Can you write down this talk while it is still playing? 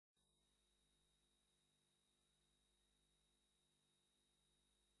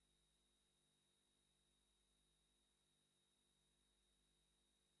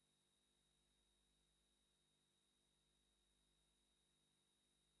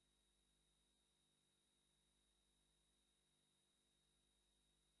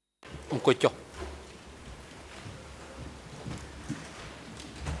អង្គុយចុះ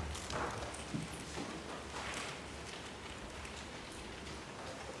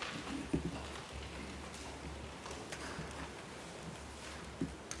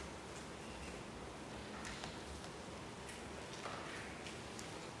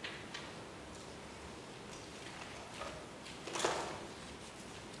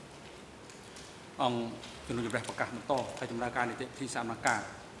អង្គជំនុំជម្រះប្រកាសបន្តហើយដំណើរការនីតិវិធីសកម្មភាព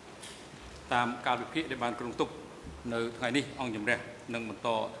តាមកាលវិភាគដែលបានគ្រោងទុកនៅថ្ងៃនេះអង្គជំរះនឹងបន្ត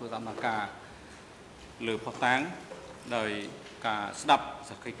ធ្វើសកម្មភាពលើផុសតាងដោយការស្ដាប់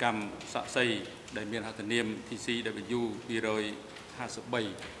សកម្មសាក់សីដែលមានហត្ថនាម TCW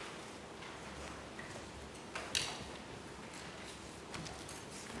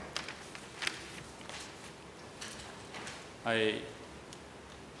ហើយ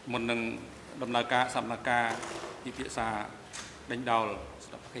មុននឹងដំណើរការសកម្មភាពពិភាក្សាដេញដោល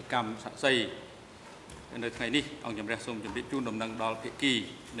ស្ដាប់កម្មសាក់សីនៅថ្ងៃនេះអង្គជំរះសូមជម្រាបជូនដំណឹងដល់ភាគី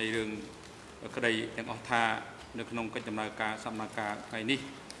នៃរឿងក្តីទាំងអស់ថានៅក្នុងកិច្ចដំណើរការសកម្មភាពថ្ងៃនេះ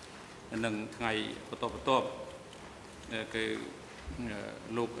និងថ្ងៃបន្ទាប់គឺ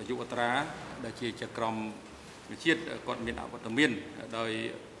លោកយុវត្រាដែលជាចក្រមជាតិគាត់មានអវត្តមានដោយ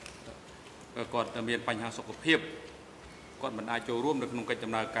គាត់មានបញ្ហាសុខភាពគាត់មិនអាចចូលរួមនៅក្នុងកិច្ច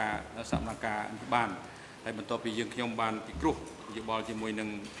ដំណើរការសកម្មភាពនេះបានហើយបន្ទាប់ពីយើងខ្ញុំបានពិគ្រោះយោបល់ជាមួយនឹង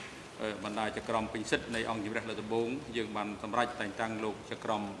បណ្ដាចក្រមពេញសិទ្ធិនៃអង្គជំរះលើដំបូងយើងបានសម្រេចតែងតាំងលោកចក្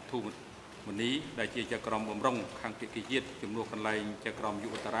រមធូមនីដែលជាចក្រមបំរុងខាងភាគីជាតិជំនួសកន្លែងចក្រមយុ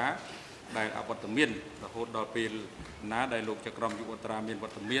វតារាដែលអវត្តមានរហូតដល់ពេលណាដែលលោកចក្រមយុវតារាមានវ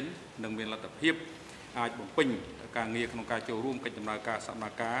ត្តមាននិងមានលទ្ធភាពអាចបំពេញការងារក្នុងការចូលរួមកិច្ចដំណើរការសកម្ម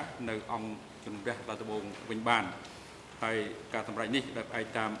ភាពនៅអង្គជំរះលើដំបូងវិញបានហើយការសម្រេចនេះដែលផ្អែក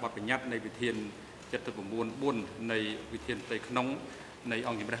តាមបទបញ្ញត្តិនៃវិធាន 79.4 នៃវិធានផ្ទៃក្នុងនៃអ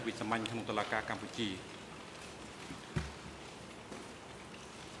ង្គជំរះវិសាមញ្ញក្នុងតុលាការកម្ពុជា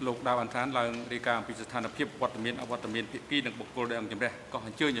លោកដាវអន្តានឡើងរាយការណ៍អំពីស្ថានភាពវត្តមានអវត្តមានភាគីនិងបុគ្គលដែលអង្គជំរះក៏អ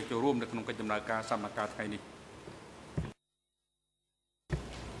ញ្ជើញឲ្យចូលរួមនៅក្នុងកិច្ចដំណើរការសកម្មភាពថ្ងៃនេះ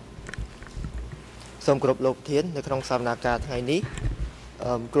សូមគោរពលោកប្រធាននៅក្នុងសកម្មភាពថ្ងៃនេះ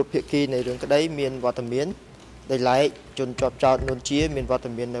គ្រប់ភាគីនៃរឿងក្តីមានវត្តមានដែលឡែកជនជាប់ចោតនួនជាមានវត្ត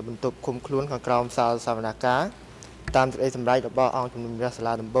មាននៅបន្ទប់ឃុំខ្លួនខាងក្រោមសាលសវនកម្មតាមសេចក្តីសម្រេចរបស់អង្គជំនុំជម្រះសា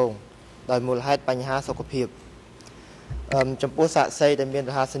លាដំបងដោយមូលហេតុបញ្ហាសុខភាពចំពោះសាក្សីដែលមាន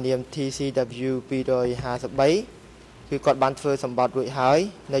រហស្សនាម TCW 253គឺគាត់បានធ្វើសម្បត្តិរួចហើយ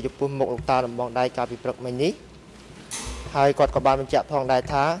នៅចំពោះមុខលោកតាដំបងដៃកាលពីព្រឹកមិញនេះហើយគាត់ក៏បានបញ្ជាក់ផងដែរ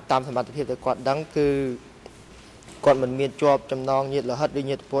ថាតាមសមត្ថភាពដែលគាត់ដឹងគឺគាត់មិនមានជាប់ចំណងញាតិលោហិតឬ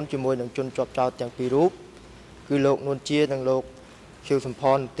ញាតិពន្ធជាមួយនឹងជនជាប់ចោតទាំងពីររូបគឺលោកនួនជានិងលោកខៀវសំផ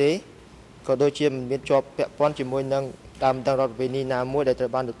នទេក៏ដូចជាមិនមានជាប់ពាក់ព័ន្ធជាមួយនឹងតាមដឹងរដ្ឋវិនីណាមួយដែលត្រូ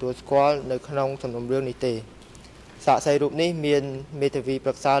វបានទទួលស្គាល់នៅក្នុងសំណុំរឿងនេះទេសាក្សីរូបនេះមានមេធាវីប្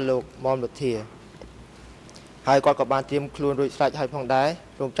រឹក្សាលោកមុំលធាហើយគាត់ក៏បានត្រៀមខ្លួនរួចស្រេចហើយផងដែរ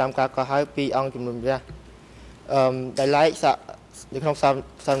រងចាំការកោះហៅពីអង្គជំនុំជម្រះដែលឡែកនៅក្នុងសកម្ម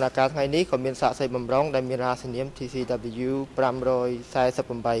ភាពថ្ងៃនេះក៏មានសាក្សីបំរុងដែលមានរហស្សនាម TCW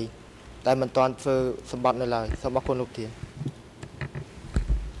 548ដែលមិនទាន់ធ្វើសម្បត្តិនៅឡើយសូមអរគុណលោកប្រធាន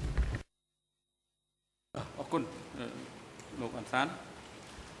អរគុណលោកអន្សាន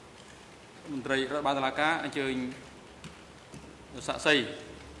មន្ត្រីរដ្ឋបាលតុលាការអញ្ជើញសាក្សី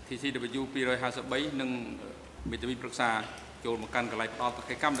TCW 253និងមេធាវីប្រឹក្សាចូលមកកាន់កន្លែងផ្ដល់កិច្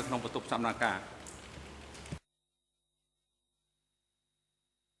ចកម្មនៅក្នុងបន្ទប់សកម្មភាព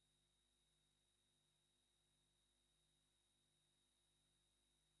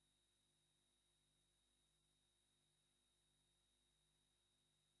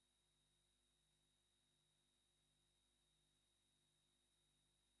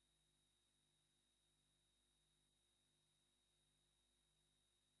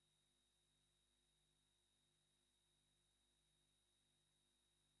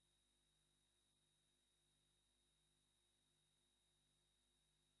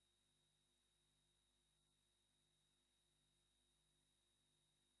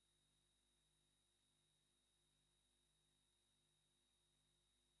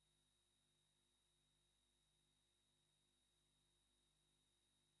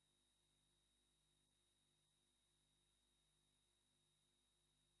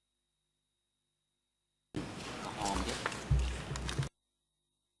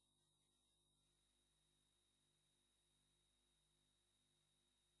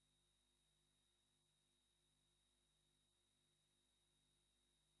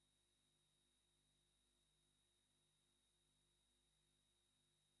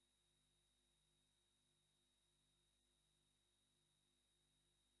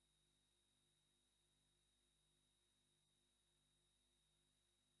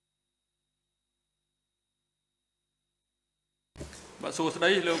Bà xua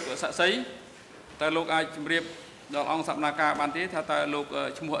đấy lúc sạ sấy ta lúc ai chìm riệp đọc ông sạp nà ca bàn tí theo ta lúc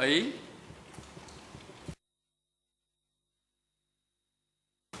chung mua ấy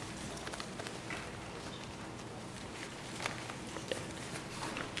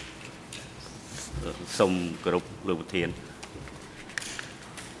sông group lưu thiên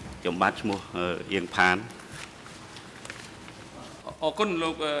chồng bát mua yên phán ở con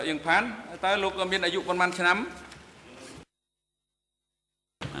lúc yên phán ta lúc miền đại dụ con man chấm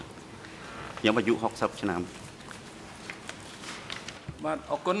nhómอายุ60 ឆ្នាំ បាទ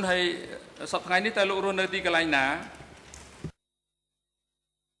អរគុណហើយសប្តាហ៍ថ្ងៃនេះតើលោករស់នៅទីកន្លែងណា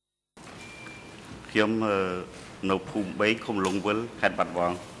ខ្ញុំនៅភូមិ3ឃុំលងវិលខេត្តបាត់ដំប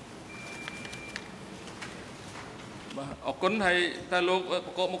ង បាទអរគុណហើយតើលោក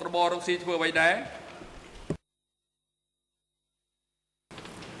ប្រកបមុខរបររកស៊ីធ្វើអ្វីដែរ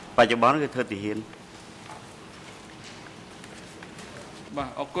ប ច្ចុប្បន្នគឺធ្វើទាហាន បាទ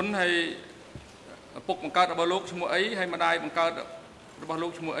អរគុណហើយពុកបង្កើតរបស់លោកឈ្មោះអីហើយម្ដាយបង្កើតរបស់លោ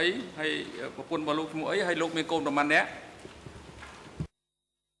កឈ្មោះអីហើយប្រពន្ធរបស់លោកឈ្មោះអីហើយលោកមានកូនប្រមាណអ្នក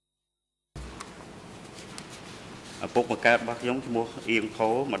ឪពុកបង្កើតរបស់ខ្ញុំឈ្មោះអៀងខោ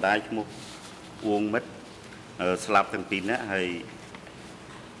ម្ដាយឈ្មោះអួងមិត្តស្លាប់ទាំងពីរនាក់ហើយ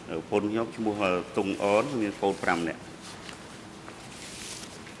ប្រពន្ធខ្ញុំឈ្មោះតុងអនមានកូន5នាក់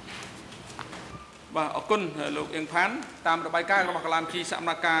បាទអរគុណលោកអៀងផានតាមរបាយការណ៍របស់កលាមជីសម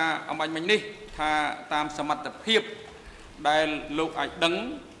នការអំបញ្ញមិញនេះថាតាមសមត្ថភាពដែលលោកអាចដឹង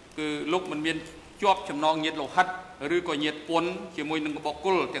គឺលោកមិនមានជាប់ចំណងញាតិលោហិតឬក៏ញាតិពន្ធជាមួយនឹងបុគ្គ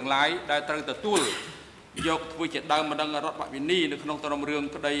លទាំងឡាយដែលត្រូវទទួលយកធ្វើជាដើមម្ដងរដ្ឋបវិនីនៅក្នុងតំណរឿង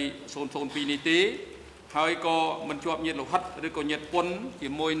ក្តី002នេះទេហើយក៏មិនជាប់ញាតិលោហិតឬក៏ញាតិពន្ធជា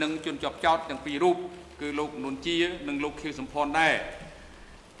មួយនឹងជនជាប់ចោតទាំងពីររូបគឺលោកនួនជានិងលោកខៀវសំផនដែរ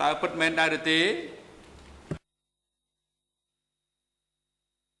តើពិតមែនដែរឬទេ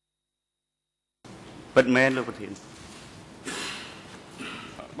ពិតមែនលោកប្រធាន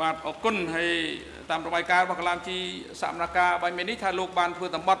បាទអរគុណហើយតាមរបាយការណ៍របស់កលាមជីសមនការបាយមេនេះថាលោកបានធ្វើ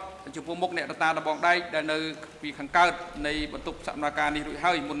តំបត្តិចំពោះមុខអ្នកតាដបងដែកដែលនៅពីខាងកើតនៃបន្ទប់សមនការនេះរួច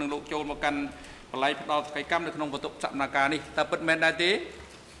ហើយមុននឹងលោកចូលមកកាន់បល័យផ្ដាល់សកម្មនៅក្នុងបន្ទប់សមនការនេះតើពិតមែនដែរទេ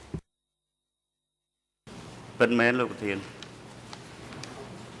ពិតមែនលោកប្រធាន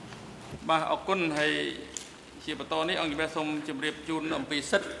បាទអរគុណហើយជាបន្តនេះអង្គជំរះសូមជម្រាបជូនអំពី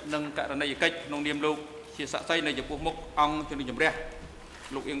សិទ្ធិនិងករណីយកិច្ចក្នុងនាមលោកជាសាក្សីនៅចំពោះមុខអង្គជំនុំជម្រះ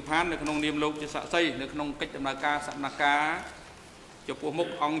លោកអៀងផាននៅក្នុងនាមលោកជាសាក្សីនៅក្នុងកិច្ចដំណើរការសមនការចំពោះមុខ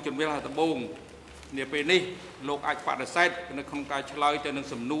អង្គជំរះដំបងនាពេលនេះលោកអាចបដិសេធនៅក្នុងការឆ្លើយទៅនឹង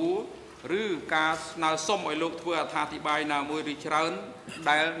សំណួរឬការស្នើសុំឲ្យលោកធ្វើអត្ថាធិប្បាយណាមួយឬច្រើន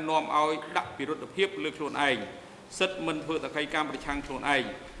ដែលនាំឲ្យដាក់ពិរុទ្ធភាពលើខ្លួនឯងសិទ្ធិមិនធ្វើតក្កីកម្មប្រឆាំងខ្លួនឯង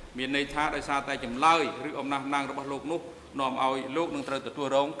មានន័យថាដោយសារតែចម្លើយឬអំណះអំណាងរបស់លោកនោះនាំឲ្យលោកនឹងត្រូវទទួល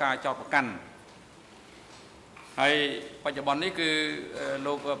រងការចោទប្រកាន់ហើយបច្ចុប្បន្ននេះគឺ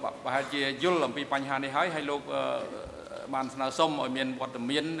លោកប្រហែលជាយល់អំពីបញ្ហានេះហើយលោកបានស្នើសុំឲ្យមានវត្ត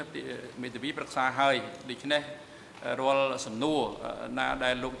មានមេធាវីប្រឹក្សាហើយដូច្នេះរាល់សំណួរណាដែ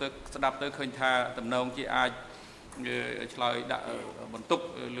លលោកទៅស្ដាប់ទៅឃើញថាតំណងជាអាច ឆ្លើយដាក់បន្ទុក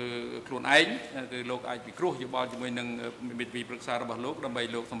លើខ្លួនឯងគឺលោកអាចពិគ្រោះយោបល់ជាមួយនឹងមេធាវីប្រឹក្សារបស់លោកដើម្បី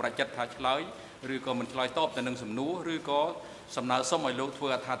លោកសម្រេចចិត្តថាឆ្លើយឬក៏មិនឆ្លើយតបទៅនឹងសំណួរឬក៏សំណើសុំឲ្យលោកធ្វើ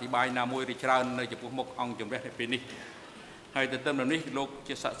អត្ថាធិប្បាយណាមួយឬច្រើននៅចំពោះមុខអង្គជំរះនៅពេលនេះហើយទន្ទឹមនឹងនេះលោក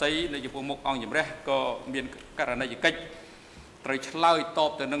ជាសាក្សីនៅចំពោះមុខអង្គជំរះក៏មានករណីយកិច្ចត្រូវឆ្លើយត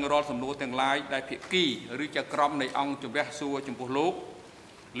បទៅនឹងរាល់សំណួរទាំងឡាយដែលភាគីឬជាក្រុមនៃអង្គជំរះសួរចំពោះលោក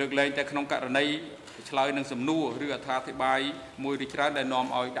លើកលែងតែក្នុងករណី ឆ្លើយនឹងសំណួរឬអត្ថាធិប្បាយមួយឬច្រើនដែលនាំ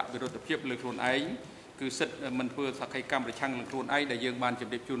ឲ្យដាក់វិរុទ្ធភាពលើខ្លួនឯងគឺសិទ្ធិមិនធ្វើសក្ខីកម្មប្រឆាំងនឹងខ្លួនឯងដែលយើងបានជ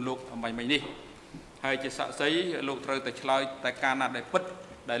ម្រាបជូនលោកអំបញ្ញមិញនេះហើយជាសាក្សីលោកត្រូវតែឆ្លើយតែការណាដែលពិត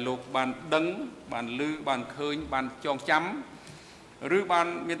ដែលលោកបានដឹងបានឮបានឃើញបានចងចាំឬបាន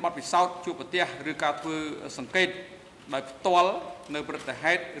មានបទពិសោធន៍ជួបប្រទះឬការធ្វើសង្កេតដោយផ្ទាល់នៅព្រឹត្តិ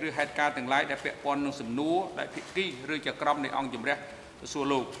ហេតុឬហេតុការណ៍ទាំងឡាយដែលពាក់ព័ន្ធនឹងសំណួរដែលភាគីឬជាក្រុមនៃអង្គជំរះសួរ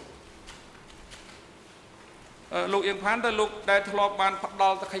លោក លោកអៀងផានតើលោកដែលធ្លាប់បានផ្ដ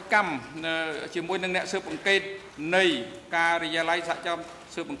ល់តក្កីកម្មជាមួយនឹងអ្នកស៊ើបអង្កេតនៃការិយាល័យសហជីព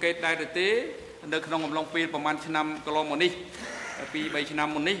ស៊ើបអង្កេតដែរឬទេនៅក្នុងអំឡុងពេលប្រមាណឆ្នាំកន្លងមកនេះពី3ឆ្នាំ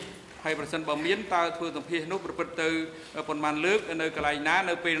មុននេះហើយប្រសិនបើមានតើធ្វើសម្ភាសន៍នោះប្រព្រឹត្តទៅប៉ុន្មានលើកនៅកន្លែងណា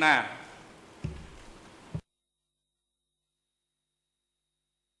នៅពេលណា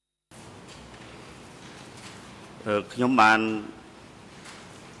ខ្ញុំបាន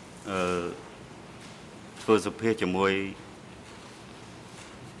ធ្វើសម្ភាសន៍ជាមួយ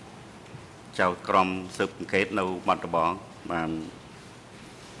ចៅក្រុមស៊ើបអង្កេតនៅបាត់ដំបងបាន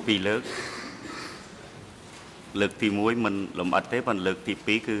2លើក លើកទី1មិនលម្អិតទេប៉ុន្តែលើកទី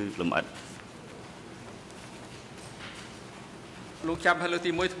2គឺលម្អិត លោកចាប់ឲ្យលើក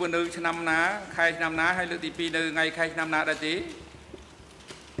ទី1ធ្វើនៅឆ្នាំណាខែឆ្នាំណាហើយលើកទី2នៅថ្ងៃខែឆ្នាំណាដែរទេ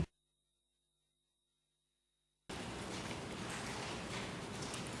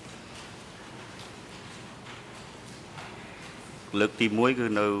លើកទី1គឺ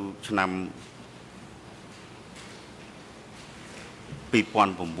នៅឆ្នាំ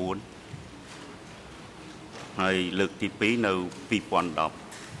 2009 ហើយលើកទី2នៅ 2010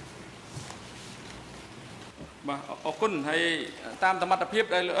 បាទអរគុណហើយតាមសមត្ថភាព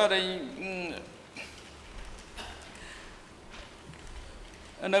ដែល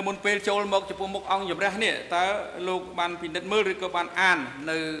នៅមុនពេលចូលមកចំពោះមុខអង្គជំរះនេះតើលោកបានពិនិត្យមើលឬក៏បានអាន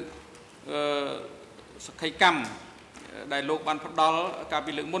នៅសក្ខីកម្មដែលលោកបានផ្ដល់ការ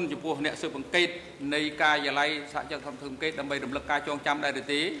ពីលើកមុនចំពោះអ្នកស៊ើបអង្កេតនៃការិយាល័យសហជីពធម្មអង្កេតដើម្បីរំលឹកការចងចាំដែរឬ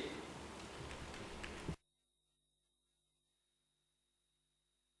ទេ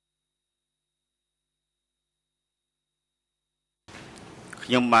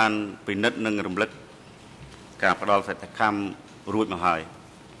ខ្ញុំបានពិនិត្យនិងរំលឹកការផ្ដល់សេដ្ឋកម្មរួចមកហើយ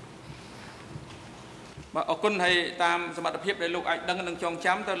បាទអរគុណហើយតាមសមត្ថភាពដែលលោកអាចដឹងនិងចង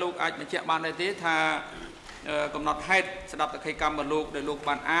ចាំតើលោកអាចបញ្ជាក់បានដែរទេថាកំណត់ហេតុស្ដាប់សក្ខីកម្មរបស់លោកដែលលោក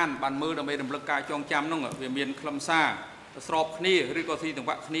បានអានបានមើលដើម្បីរំលឹកការចងចាំនោះវាមានខ្លឹមសារស្របគ្នាឬក៏ស៊ីចង្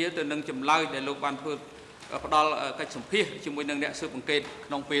វាក់គ្នាទៅនឹងចម្លើយដែលលោកបានធ្វើផ្ដល់កិច្ចសម្ភាសជាមួយនឹងអ្នកស៊ើបអង្កេត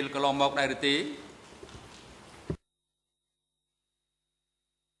ក្នុងពេលកន្លងមកដែរឬទេ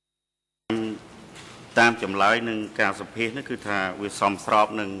តាមចម្លើយនឹងការសម្ភាសនេះគឺថាវាសមស្រប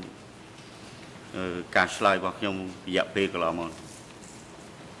នឹងការឆ្លើយរបស់ខ្ញុំរយៈពេលកន្លងមក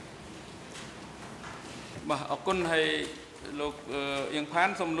បាទអរគុណហើយលោកអៀងផាន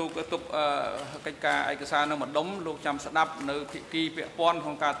សូមលោកទុកកិច្ចការឯកសារនៅម្ដុំលោកចាំស្ដាប់នៅភាគីពាក់ព័ន្ធក្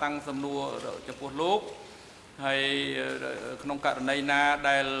នុងការតាំងសំណួរចំពោះលោកហើយក្នុងករណីណា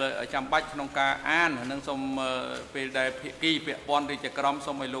ដែលចាំបាច់ក្នុងការអាននឹងសូមពេលដែលភាគីពាក់ព័ន្ធឬជាក្រុម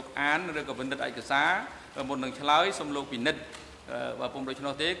សូមឲ្យលោកអានឬក៏ពិនិត្យឯកសារមុននឹងឆ្លើយសូមលោកពិនិត្យបើពុំដូច្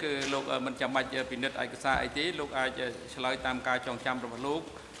នោះទេគឺលោកមិនចាំបាច់ពិនិត្យឯកសារអីទេលោកអាចឆ្លើយតាមការចងចាំរបស់លោក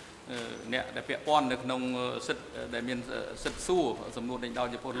អ្នកដែលពាក់ព័ន្ធនៅក្នុងសិទ្ធិដែលមានសិទ្ធិសួរសំណួរដេញដោល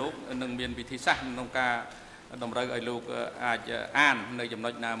ចំពោះលោកនឹងមានវិធីសាស្ត្រក្នុងការតម្រូវឲ្យលោកអាចអាននៅចំណុ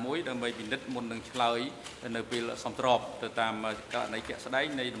ចណាមួយដើម្បីពិនិត្យមុននឹងឆ្លើយនៅពេលសំស្របទៅតាមករណីជាក់ស្ដែង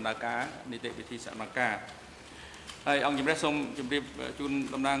នៃដំណើរការនីតិវិធីសកម្មការហើយអង្គជំរះសូមជម្រាបជូន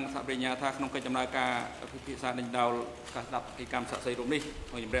តំណាងសហប្រញ្ញាថាក្នុងកិច្ចដំណើរការពិភាក្សាដេញដោលការស្ដាប់កិច្ចកម្មសាកសីរូបនេះ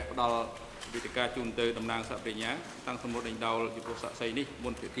អង្គជំរះផ្ដល់វិធីការជូនទៅតំណាងសហប្រញ្ញាតាំងសំណួរដេញដោលចំពោះសាកសីនេះមុ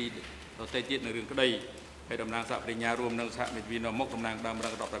នភាគីដទៃទៀតនៅរឿងក្តីហើយតំណាងសហប្រញ្ញារួមនឹងសហមេធាវីនៅមុខតំណាងដើមរ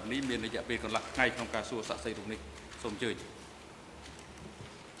ងដបនេះមានរយៈពេលកន្លះថ្ងៃក្នុងការសួរសាកសីរូបនេះសូមអញ្ជើញ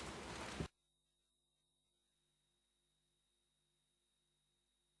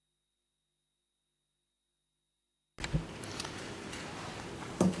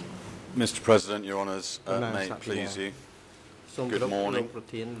Mr. President, Your Honours, may it please you. Good morning.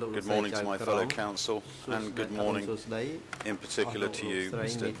 Good morning to my fellow council and good morning in particular to you,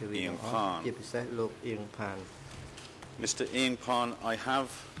 Mr. Ian Pan. Mr. Ian Pan, I have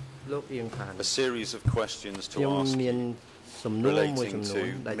a series of questions to ask you relating to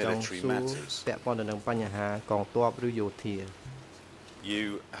military matters.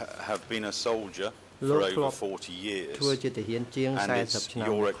 You have been a soldier for over 40 years, and it's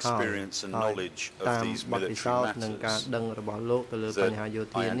your experience and knowledge of these military matters that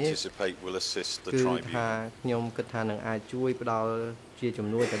I anticipate will assist the tribunal.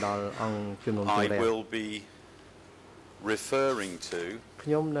 I will be referring to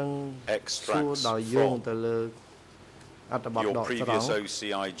extracts from your previous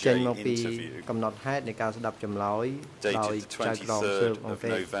OCIJ interview dated the 23rd of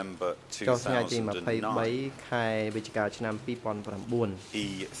November 2009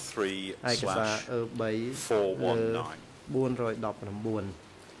 E3/419.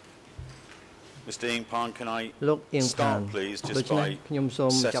 Mr. Ian Pan, can I start please just by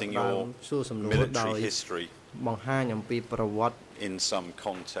setting your military history in some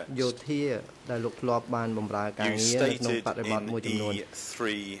context? You stated in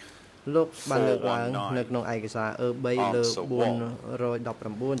E3/419 answer 1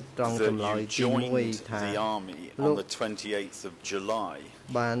 that you joined the army on the 28th of July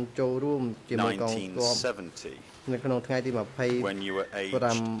 1970 when you were aged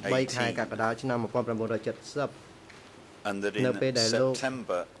 18, and that in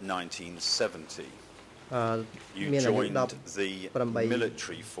September 1970 you joined the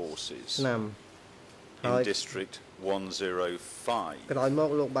military forces in District 105 ក្រោយមក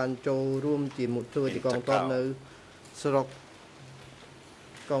លោកបានចូលរួមជាមួយធ្វើជាកងទ័ពនៅស្រុក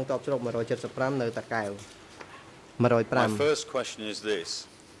កងទ័ពស្រុក175នៅតាកែវ My 105 first question is this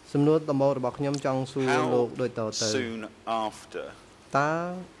សំណួរដំបូងរបស់ខ្ញុំចង់សួរលោកដូចតទៅ soon after តើ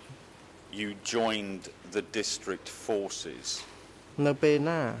you joined the district forces នៅពេល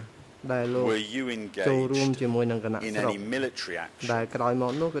ណាដែលលោក were you ចូលរួម engaged ជាមួយនឹងគណៈ in ស្រុក any military ដែល action ក្រោយម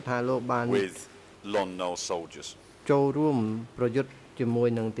កនោះគឺថាលោកបាន with Lon Nol soldiers ចូលរួមប្រយុទ្ធជាមួយ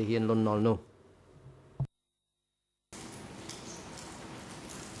នឹងទាហានលន់នល់នោះ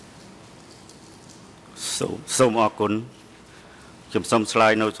សូមអរគុណខ្ញុំសូមឆ្លើ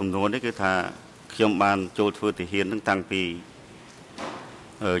យនៅសំណួរនេះគឺថាខ្ញុំបានចូលធ្វើទាហាននឹងតាំងពី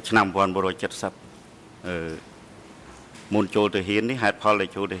ឆ្នាំ1970មុនចូលទាហាននេះហេតុផលដែល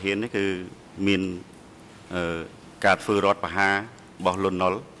ចូលទាហាននេះគឺមានការធ្វើរដ្ឋប្រហាររបស់លន់ន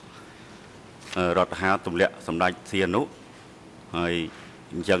ល់រដ្ឋប្រហារទម្លាក់សម្ដេចសៀនុហើយ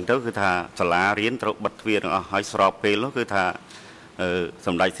អញ្ចឹងទៅគឺថាសាលារៀនត្រូវបិទទ្វារទាំងអស់ហើយស្របពេលនោះគឺថាស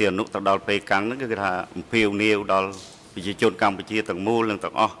ម្ដេចសៀនុទៅដល់ពេលកាំងហ្នឹងគឺថាអំពាវនាវដល់ប្រជាជនកម្ពុជាទាំងមូលនិង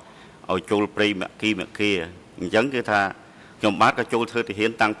ទាំងអស់ឲ្យចូលព្រៃមគ្គីមគ្គាអញ្ចឹងគឺថាខ្ញុំបាទក៏ចូលធ្វើទាហា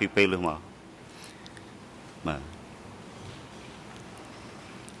នតាំងពីពេលនោះមកបាទ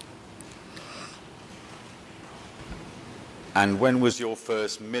And when was your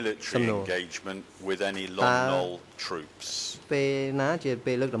first military engagement with any Lon Nol troops ពេលណាជា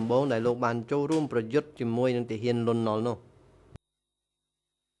ពេលលើកដំបូងដែលលោកបានចូលរួមប្រយុទ្ធជាមួយនឹងទាហានលន់នល់នោះ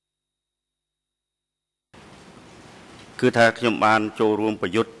គឺថាខ្ញុំបានចូលរួមប្រ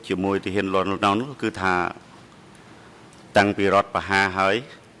យុទ្ធជាមួយទាហានលន់នល់នោះគឺថាតាំងពីរដ្ឋប្រហារហើយ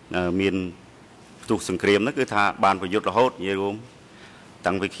មានផ្ទុះសង្គ្រាមនោះគឺថាបានប្រយុទ្ធរហូតនិយាយរួម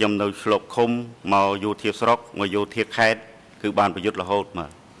តាំងពីខ្ញុំនៅឆ្លប់ឃុំមកយោធាស្រុកមកយោធាខេត្តគឺបានប្រយុទ្ធរហូតម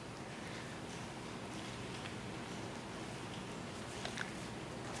ក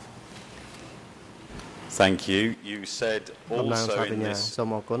Thank you. You said also in this សូ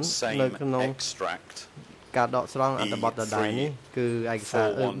មអរគុណនៅ same ក្នុង extract ការដកស្រង់អត្ថបទដដែលនេះគឺឯកសារ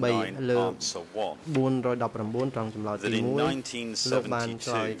អឺ3លើ answer 1 419ត្រង់ចម្លើយទី that in 1 លោកបានឆ្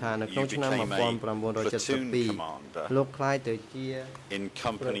លើយថានៅក្នុង 1972 ឆ្នាំ you became a platoon 1972 commander លោកក្លាយទៅជា in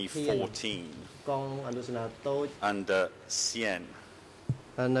company 14 កងអនុសេនាតូច under Sien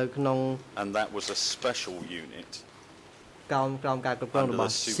នៅក្នុង and that was a special unit ក្រោមការគ្រប់គ្រង under រ the រប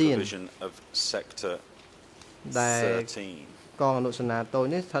ស់សៀន supervision of sector ដែល 13កងអនុសេនាតូច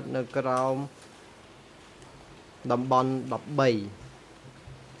នេះស្ថិតនៅក្រោមតំបន់13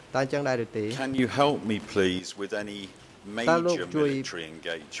តើអញ្ចឹងដែរឬទេ Can you help me please with any តើលោក major ជួយ military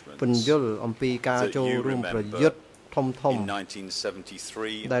engagements ពន្យល់អំពីការចូលរួមប្រយុទ្ធធំ in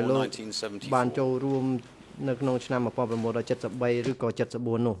 1973 ដែល or លោកបានចូល 1974 រួមនៅក្នុងឆ្នាំ1973ឬក៏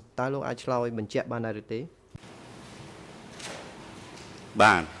74នោះតើលោកអាចឆ្លើយបញ្ជាក់បានដែរឬទេ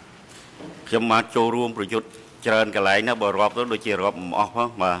បានខ្ញុំបានចូលរួមប្រយុទ្ធច្រើនកន្លែងណាបើរាប់ទៅដូចជារាប់មិនអស់ផង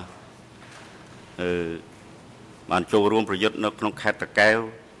បាទបានចូលរួមប្រយុទ្ធនៅក្នុងខេត្តតាកែវ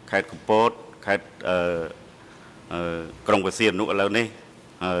ខេត្តកំពតខេត្តក្រុងព្រះសីហនុឥឡូវនេះ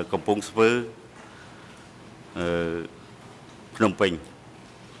កំពង់ស្ពឺភ្នំពេញ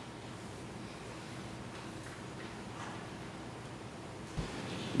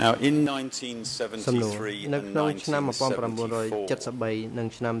Now in សំណួរ 1973 នៅ and ក្នុងឆ្នាំ 1974 1973 និង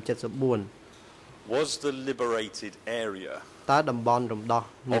ឆ្នាំ74 was the liberated area តើតំបន់រំដោះ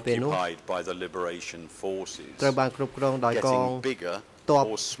នៅពេលនោះ occupied by the liberation forces ត្រូវបានគ្រប់គ្រងដោយកង getting bigger ទ័ព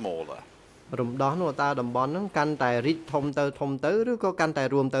or smaller រំដោះនោះតើតំបន់ហ្នឹងកាន់តែរីកធំទៅឬក៏កាន់តែ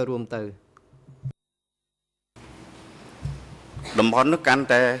រួមទៅ តំបន់នោះកាន់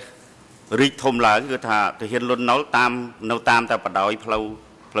តែរីកធំឡើងគឺថាទាហានលន់នល់នៅតាមតែបដ ாய் ផ្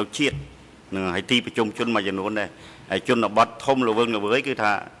លូវជាតិនឹងហើយទីប្រជុំជនមួយចំនួនដែរហើយជនបទធំល្វឹងល្វើយគឺ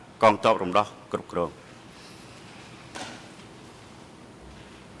ថាកងទ័ពរំដោះគ្រប់គ្រង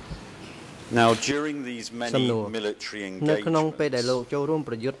Now during these many សំណួរ military នៅក្នុងពេលដែលលោក engagements ចូលរួម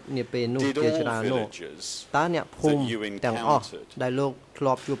ប្រយុទ្ធនាពេលនោះ did ជា all ច្រើននោះ villagers តើអ្នកភូមិទាំងអស់ដែលលោកធ្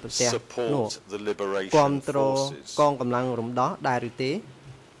លាប់ជួបប្រទះនោះ support the liberation គាំទ្រ forces កងកម្លាំងរំដោះដែរឬទេ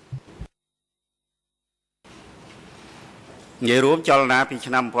និយាយរួមចលនាពី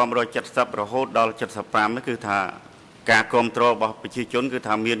ឆ្នាំ1970រហូតដល់75នេះគឺថាការគ្រប់គ្រងរបស់ប្រជាជនគឺ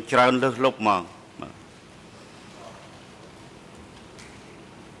ថាមានច្រើនលើសលប់ហ្មង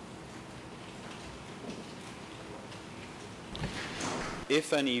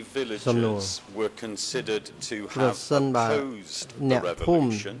If any villagers were considered to ប្រ have សិនបើ opposed អ្នក the ភូមិ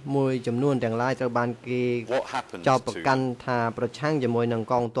revolution មួយចំនួនទាំងឡាយត្រូវបានគេ what happened ចោទប្រ to កាន់ them? ថាប្រឆាំងជាមួយនឹង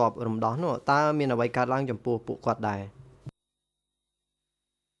កងទ័ពរំដោះនោះតើមានអ្វីកើតឡើងចំពោះពួកគាត់ដែរ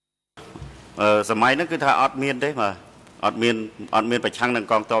សម័យហ្នឹងគឺថាអត់មានទេបាទអត់មានប្រឆាំងនឹង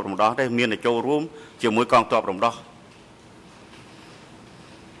កងទ័ពរំដោះទេមានតែចូលរួមជាមួយកងទ័ពរំដោះ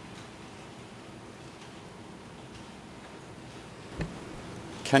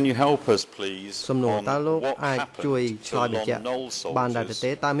Can you help us please សំណួរតើលោក what អាចជួយឆ្លើយបញ្ជាក់បានដែរទេ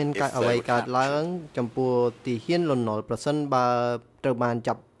តើមានការអ្វីកើតឡើងចំពោះទីហ៊ានលន់នល់ប្រសិនបើត្រូវបាន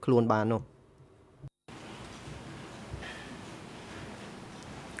ចាប់ខ្លួនបាននោះ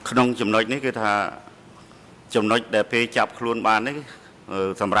ក្នុងចំណុចនេះគឺថាចំណុចដែលពេលចាប់ខ្លួនបាននេះ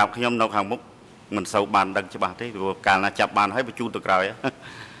សម្រាប់ខ្ញុំនៅខាងមុខមិនសូវបានដឹងច្បាស់ទេព្រោះកាលណាចាប់បានហើយបញ្ជូនទៅក្រោយ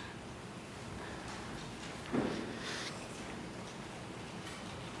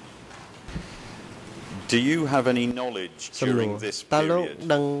Do you have any knowledge during this តើលោក period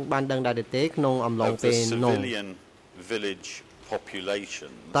ដឹងបានដឹងដែរទេក្នុងអំឡុង of ពេល the នោះ civilian village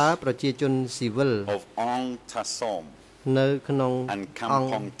population តើប្រជាជនស៊ីវិល of Ong Tasom នៅក្នុង and អង្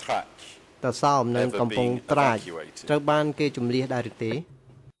គ Kampong Trach តសោមនៅកំពង់ត្រាចត្រូវបានគេជំលះដែរឬទេ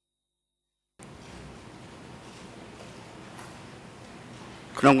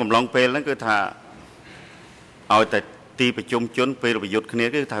ក្នុងកំឡុងពេលហ្នឹងគឺថាឲ្យតែទីប្រជុំជនពេលប្រយុទ្ធគ្នា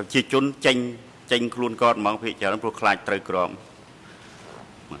គឺថាជាជនចេញខ្លួនគាត់ហ្មងភាគច្រើនព្រោះខ្លាចត្រូវក្រម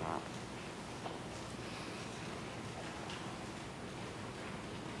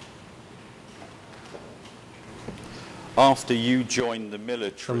After you joined the សំ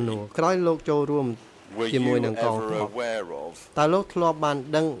military ណួរក្រោយលោកចូលរួម were ជាមួយ you នឹងកង ever ទ័ព aware of តើលោកធ្លាប់បាន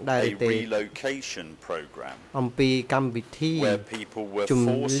ដឹងដែរ a ទេ relocation program អំពីកម្មវិធី where people were ជំ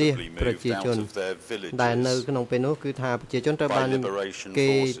លះ forcibly ប្រ moved ជា out ជន of their ដែលនៅ villages ក្នុងពេលនោះគឺថាប្រជាជនត្រូវ by បាន liberation គេ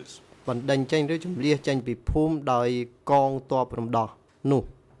forces បណ្ដេញចេញឬជំលះចេញពីភូមិដោយកងទ័ពរំដោះនោះ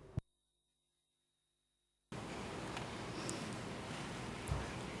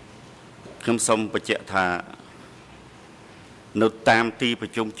ខ្ញុំសូមបញ្ជាក់ថានៅតាមទីប្រ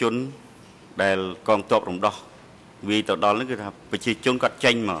ជុំជនដែលកងទ័ពរំដោះវាទៅដល់ហ្នឹងគឺថាប្រជាជនគាត់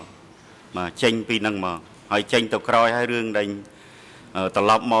ចេញមកចេញពីហ្នឹងមកហើយចេញទៅក្រោយហើយរឿងដែលត្រ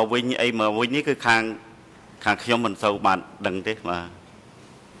ឡប់មកវិញអីមកវិញនេះគឺខាងខ្ញុំមិនសូវបានដឹងទេបាទ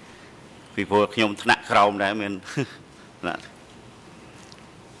ពីព្រោះខ្ញុំថ្នាក់ក្រោមដែរមានណា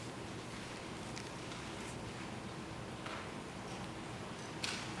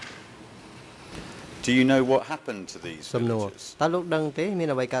Do you know what happened to these សំណួរ villages តើលោកដឹងទេមាន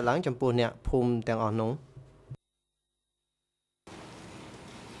អ្វីកើតឡើងចំពោះអ្នកភូមិទាំងអស់នោះ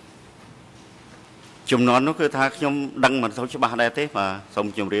ចំនួននោះគឺថាខ្ញុំដឹងមិនសូវច្បាស់ដែរទេបាទសូម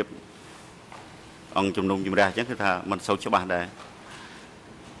ជម្រាបអង្គជំនុំជម្រះអញ្ចឹងគឺថាមិនសូវច្បាស់ដែរ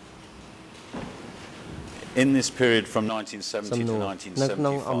In this period from 1970 សំ to ណួរនៅក្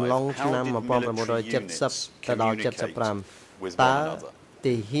នុងអំឡុង 1975 ឆ្នាំ how did military units 1970 ទៅដល់ communicate with 75 តើ one another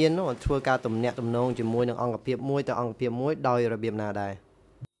ទីហ៊ាននោះធ្វើការទំនាក់ទំនងជាមួយនឹងអង្គភាពមួយទៅអង្គភាពមួយដោយរបៀបណាដែរ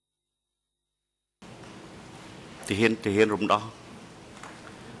ទាហានរំដោះ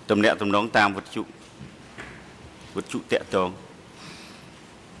ទំនាក់ទំនងតាមវិទ្យុតាក់ទង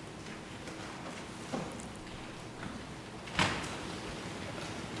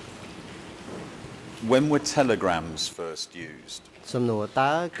When were telegrams first used សំណួរ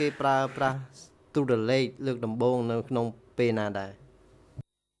តើគេប្រើប្រាស់ទូរលេខលើកដំបូងនៅក្នុងពេលណាដែរ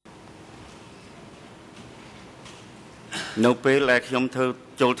នៅពេលដែលខ្ញុំ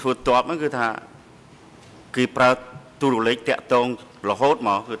ចូលធ្វើតបហ្នឹងគឺថាគេប្រើទូរលេខតាក់ទងរហូតម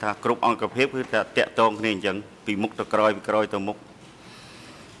កគឺថាគ្រប់អង្គភាពគឺថាតាក់ទងគ្នាអញ្ចឹងពីមុខទៅក្រោយពីក្រោយទៅមុខ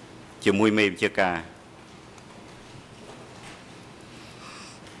ជាមួយមេវិជ្ជាការ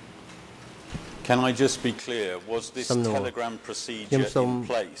Can I just be clear was this សំណួរ telegram ខ្ញុំ procedure សូម in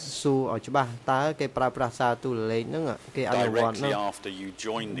place សួរឲ្យច្បាស់តើគេប្រើប្រាស់សារទូរលេខហ្នឹងគេអនុវត្ត directly នោះ after you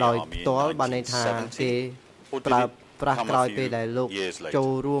joined the ដោយ army ផ្ទាល់ in បានន័យថាគេ 1970 or ប្រើ did it ប្រាស់ come ក្រោ a យពេល few ដែលលោក years later ចូ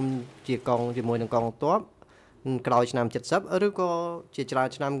លរួមជាកងជាមួយនឹងកងទ័ពក្រោយឆ្នាំ70ឬក៏ជាច្រើន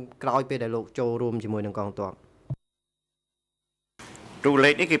ឆ្នាំក្រោយពេលដែលលោកចូលរួមជាមួយនឹងកងទ័ព ទូរលេ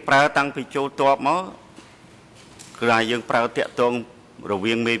ខនេះគេប្រើតាំងពីចូលតបមកគឺថាយើងប្រើតាក់ទងរ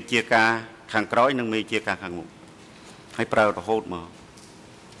វាងមេវិជ្ជាការខាងក្រោយនិងមេវិជ្ជាការខាងមុខហើយប្រើរហូតមក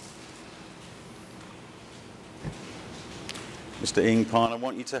Mr. Ingpan I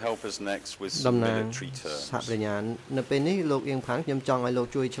want you to help us next with ដំ some ណើរ military សហ terms ប្រញ្ញានៅពេលនេះលោកអៀងផាន់ខ្ញុំចង់ឲ្យលោក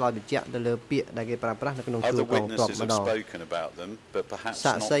ជួយឆ្លើយបញ្ជាក់ទៅលើពាក្យដែលគេប្រើប្រាស់នៅក្នុងជួរ Other កងទ័ព witnesses ម្ have ដង spoken about them but perhaps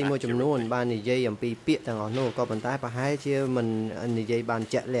សា not ក្សីមួយចំនួន accurately បាននិយាយអំពីពាក្យទាំងអស់នោះក៏ប៉ុន្តែប្រហែលជាមិននិយាយបាន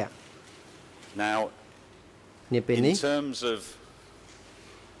ជាក់លាក់ Now នាពេល in នេះ terms of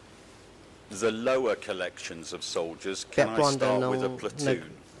the lower collections of soldiers ពា can ក់ I ព័ន្ធទៅ start នឹង with a នៅ platoon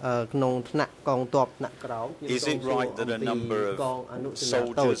ក្នុងថ្នាក់កងទ័ពថ្នាក់ក្រោម Is it right that a number of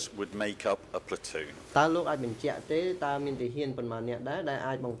soldiers would make up a platoon តើលោកអាចបញ្ជាក់ទេតើមានទាហានប៉ុន្មានអ្នកដែរដែល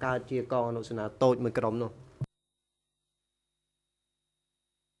អាចបង្កើតជាកងអនុសេនាតូចមួយក្រុមនោះ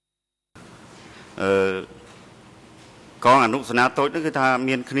កងអនុសេនាតូចនោះគឺថា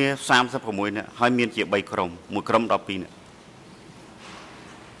មានគ្នា36នាក់ហើយមានជា3ក្រុមមួយក្រុម12នាក់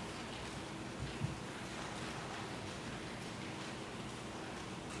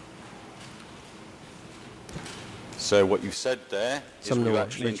So what you said there is you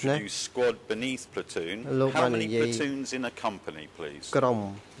actually introduced squad beneath platoon. How many platoons in a company, please? ក្រុម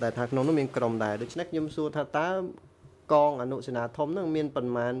ដែលថាក្នុងនោះមានក្រុមដែរដូច្នេះខ្ញុំសួរថាតើកងអនុសេនាធំនឹងមានប៉ុ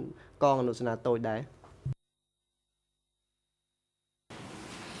ន្មានកងអនុសេនាតូចដែរ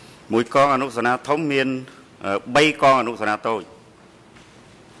មួយកងអនុសេនាធំមាន3កងអនុសេនាតូច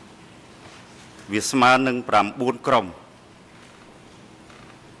វាស្មើនឹង9ក្រុម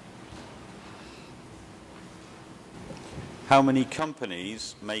How many companies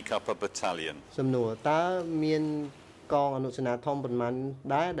make up a battalion? សំណួរតើមានកងអនុសេនាធំប៉ុន្មាន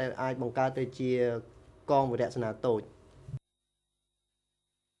ដែរដែលអាចបង្កើតទៅជាកងវរៈសេនាតូច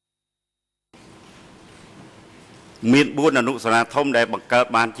មាន4អនុសេនាធំដែលបង្កើត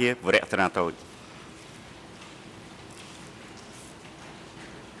បានជាវរៈសេនាតូច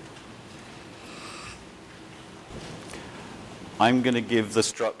I'm going to give the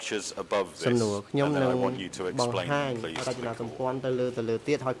structures above this and then I want you to explain them, please.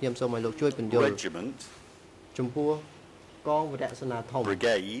 Regiment ចំពោះកងវរៈសេនាធំ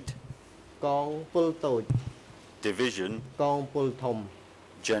Brigade កងពលតូច Division កងពលធំ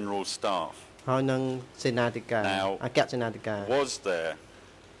General Staff ហើយនឹងសេនាធិការអគ្គសេនាធិការ Was there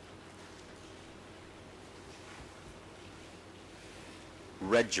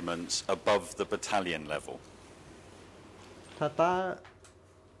regiments above the battalion level? ថាតើ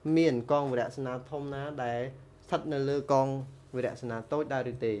មានកងវរៈសេនាធំណាដែលស្ថិតនៅលើកងវរៈសេនាតូចដែរ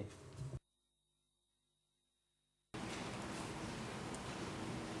ឬទេ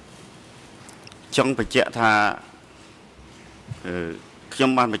ចង់បញ្ជាក់ថាខ្ញុំ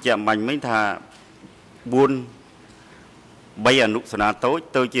បានបញ្ជាក់បាញ់មិញថា3អនុសេនាតូច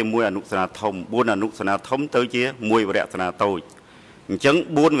ទៅជា1អនុសេនាធំ4អនុសេនាធំទៅជា1វរៈសេនាតូចអញ្ចឹង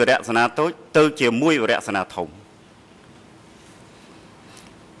4វរៈសេនាតូចទៅជា1វរៈសេនាធំ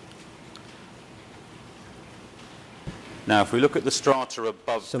Now, if we look at the strata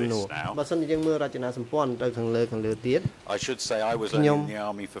above this now, បើសិនជាយើងមើលរចនាសម្ព័ន្ធទៅខាងលើទៀត I should say I was only in the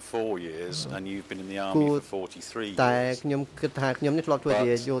army for 4 years and you've been in the army for 43 years. តែខ្ញុំគិតថាខ្ញុំនេះធ្លាប់ធ្វើជា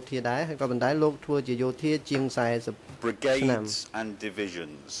យោធាដែរហើយក៏ប៉ុន្តែលោកធ្វើជាយោធាជាង40 Brigades and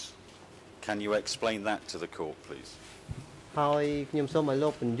divisions. Can you explain that to the court, please? ហើយខ្ញុំសូមឲ្យលោ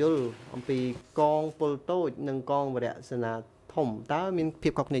កបញ្យល់អំពីកងពលតូចនិងកងវរៈសេនាធំតើមានភា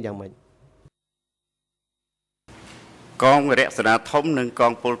ពខុសគ្នាយ៉ាងម៉េច កងវរៈសេនាធំនិងក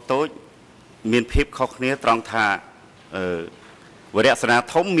ងពលតូចមានភាពខុសគ្នាត្រង់ថាវរៈសេនា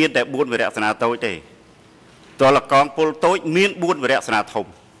ធំមានតែ4វរៈសេនាតូចទេតលកងពលតូចមាន4វរៈសេនាធំ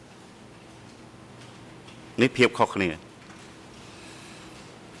នេះភាពខុសគ្នា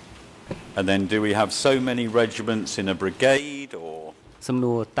And then do we have so many regiments in a brigade or សំ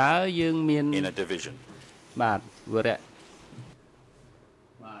ណួរតើយើងមាន in a division បាទវរៈ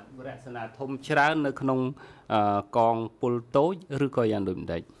សេនាធំច្រើននៅក្នុងកងពលតូចឬក៏យ៉ាងដូចម្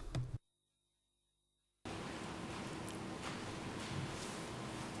ដេច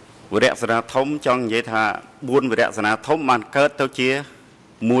វរៈសេនាធំចង់និយាយថា4វរៈសេនាធំបានកើតទៅជា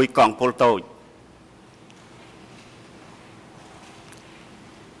1កងពលតូច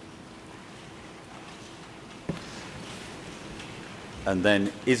And then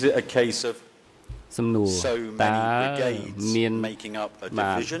is it a case of សំណួរ so តើ many brigades មាន making up a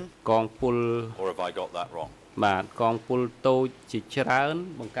division កងពល or have I got that wrong បាទកងពលតូចជាច្រើន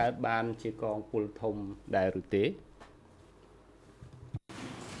បង្កើតបានជាកងពលធំដែរឬទេ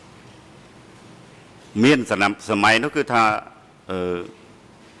មានសម័យនោះគឺថា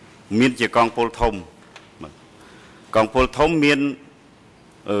មានជាកងពលធំកងពលធំមាន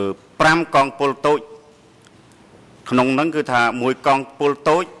5កងពលតូចក្នុងហ្នឹងគឺថាមួយកងពល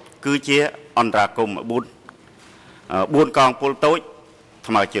តូចគឺជាអន្តរាគមន៍4កងពលតូច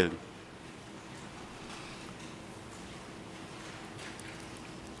ថ្មើរជើង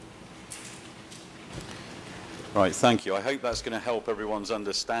Right, thank you. I hope that's going to help everyone's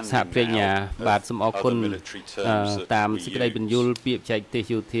understanding សហប្រញ្ញាបាទសូមអរគុណ military terms តាមសេចក្តីបញ្យលពាក្យបច្ចេកទេស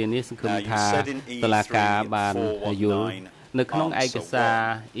យោធានេះសង្ឃឹមថាតុលាការបានយល់ នៅក្នុងឯកសារ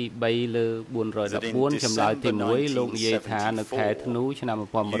E3 លើ414ចម្លើយទី1លោកនិយាយថានៅខែធ្នូឆ្នាំ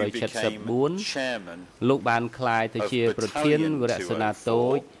1974លោកបានក្លាយទៅជាប្រធានវរៈសេនាតូ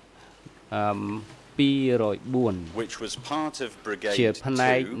ច204ជាផ្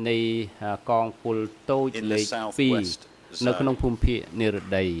នែកនៃកងពលតូចលេខ2នៅក្នុងភូមិភាគនិរ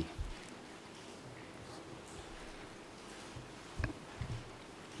តី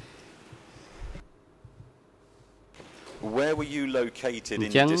Where were you located in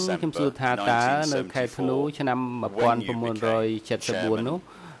ចឹង December ខ្ញុំសួរថាតើនៅខែធ្នូឆ្នាំ1974នោះ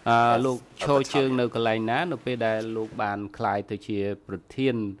លោកឈរជើងនៅកន្លែងណានៅពេលដែលលោកបានក្លាយទៅជាប្រធា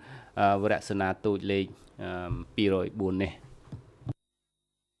នវរៈសេនាតូចលេខ204នេះ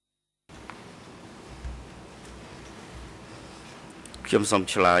ខ្ញុំសូម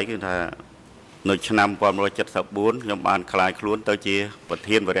ឆ្លើយគឺថានៅឆ្នាំ1974ខ្ញុំបានក្លាយខ្លួនទៅជាប្រ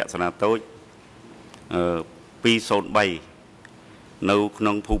ធានវរៈសេនាតូច203នៅក្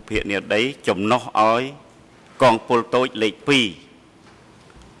នុងភូមិភាគនិរតីចំណុះឲ្យកងពលតូចលេខ2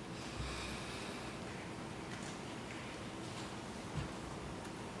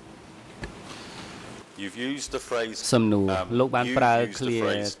សំណួរលោកបានប្រើឃ្លា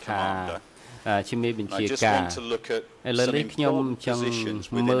ថាជាមេបញ្ជាការឥឡូវនេះខ្ញុំចង់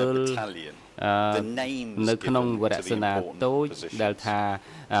មើលនៅក្នុងវរៈសេនាតូចដែលថា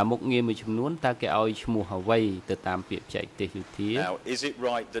មុខងារមួយចំនួនតើគេឲ្យឈ្មោះអ្វីទៅតាមពាក្យបច្ចេកទេសយោធា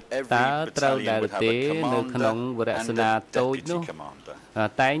តើត្រូវដែរទេនៅក្នុងវរៈសេនាតូចនោះ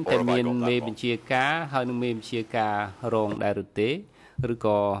តែងតែមានមេបញ្ជាការហើយនឹងមេបញ្ជាការរងដែរទេឬ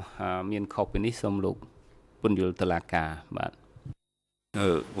ក៏មានខុសពីនេះសូមលោកពន្យល់តុលាការបាទ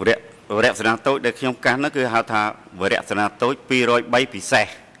វរៈសេនាតូចដែលខ្ញុំកាសនោះគឺហៅថាវរៈសេនាតូច203ពិសេស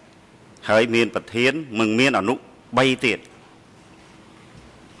ហើយមានប្រធានមិនមានអនុ3ទៀត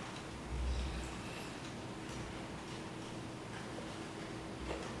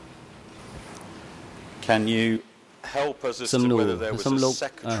សំណួរសូមលោក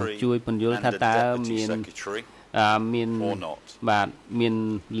ជួយពន្យល់ថាតើមានបាទមាន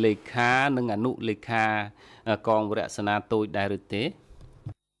លេខានិងអនុលេខាកងវរៈសេនាតូចដែរឬទេ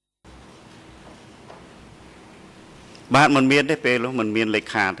បាទមិនមានទេពេលនោះមិនមានលេ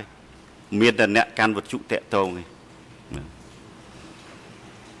ខាទេមានតែអ្នកកាន់វត្ថុតាក់ទងទេ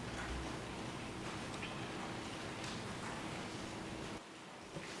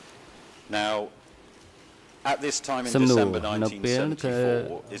សំណួរនៅពេលគឺ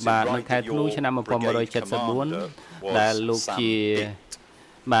បាទនៅខែធ្នូឆ្នាំ1974ដែលលោកជា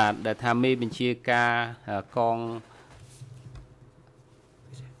បាទដែលថាមេបញ្ជាការកង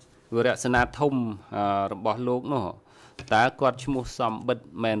វរៈសេនាធំរបស់លោកនោះតើគាត់ឈ្មោះសំបិត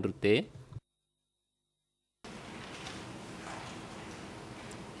មែនឬទេ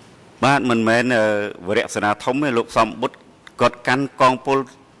បាទមិនមែនវរៈសេនាធំទេលោកសំបុត្រគាត់កាន់កងពល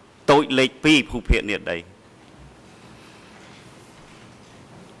តូចលេខ2ភូមិភាគនិរតី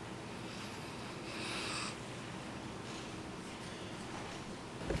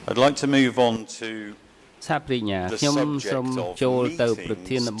I'd like to move on to សាប្រញ្ញាខ្ញុំសូមចូលទៅប្រ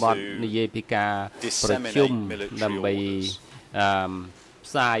ធានបទនិយាយពីការប្រជុំដើម្បី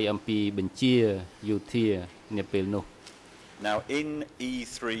ផ្សាយអំពីបញ្ជាយោធានាពេលនោះ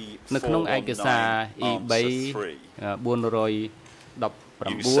នៅក្នុងឯកសារ E3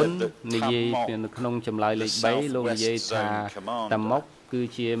 419និយាយនៅក្នុងចម្លើយលេខ3លោកនិយាយថាតាមុកគឺ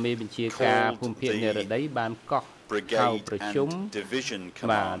ជាមេបញ្ជាការភូមិភាគនិរតីបានកោះហៅប្រជុំ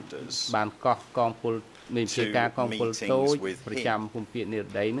បានកោះកងពលមេបញ្ជាការកងពលតូចប្រចាំភូមិភាគនិរ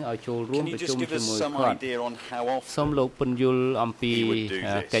តីនឹងឲ្យចូលរួមប្រជុំជាមួយគាត់សូមលោកពន្យល់អំពី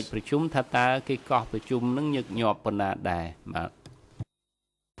កិច្ចប្រជុំថាតើគេកោះប្រជុំនឹងញឹកញាប់ប៉ុណ្ណាដែរបាទ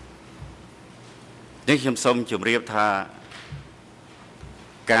នេះខ្ញុំសូមជម្រាបថា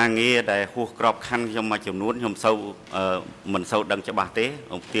ការងារដែលហួសក្របខ័ណ្ឌខ្ញុំមួយចំនួនខ្ញុំមិនសូវដឹងច្បាស់ទេ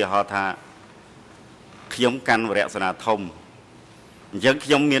ឧទាហរណ៍ថាខ្ញុំកាន់វរៈសេនាធំអញ្ចឹងខ្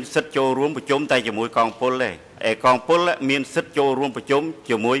ញុំមានសិទ្ធិចូលរួមប្រជុំតែជាមួយកងពលទេឯកងពលមានសិទ្ធិចូលរួមប្រជុំ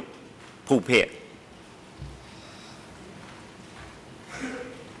ជាមួយភូមិភាគ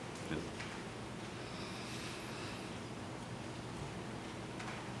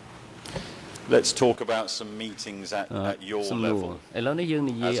Let's talk about some meetings at your level ឥឡូវនេះយើង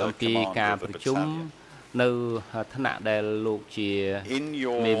និយាយអំពីការប្រជុំនៅថ្នាក់ដែលលោកជា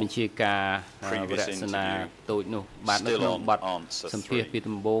មេបញ្ជាការវរៈសេនាតូចនោះបាទនៅក្នុងបទសម្ភាសន៍ពី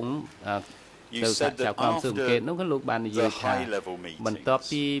ដំបូងទៅសហចៅក្រមស៊ើបអង្កេតនោះក៏លោកបាននិយាយថាបន្ទាប់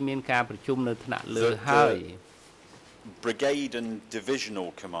ពីមានការប្រជុំនៅថ្នាក់លើហើយ brigade and divisional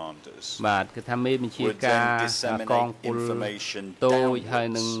commanders បាទគឺថាមេបញ្ជាការកងពលតូចហើយ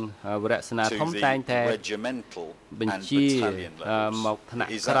នឹងវរៈសេនាធំតែងតែបញ្ជាមកថ្នាក់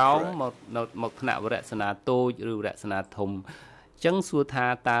ក្រោមមកថ្នាក់វរៈសេនាតូចឬវរៈសេនាធំអញ្ចឹងសួរថា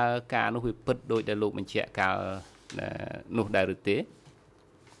តើការនោះវាពិតដោយដែលលោកបញ្ជាក់កាលនោះដែរឬទេ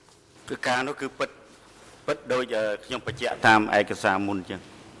គឺការនោះគឺពិតដោយខ្ញុំបញ្ជាក់តាមឯកសារមុនអញ្ចឹង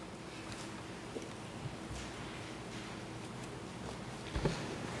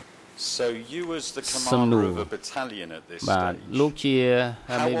So you as the commander of a battalion at this stage បាទលោកជា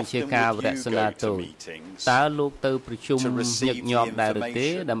មេបញ្ជាការវរៈសេនាតូចតើលោកទៅប្រជុំញឹកញាប់ដែរឬទេ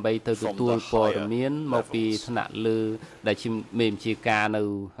ដើម្បីទៅទទួលព័ត៌មានមកពីថ្នាក់លើដែលជាមេបញ្ជាការនៅ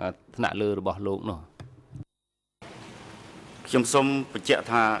ថ្នាក់លើរបស់លោកនោះខ្ញុំសូមបញ្ជាក់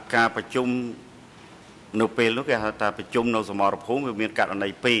ថាការប្រជុំនៅពេលនោះគេហៅថាប្រជុំនៅសមរភូមិវាមានករណី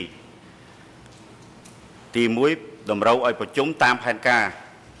ពីរទី1តម្រូវឲ្យប្រជុំតាមផែនការ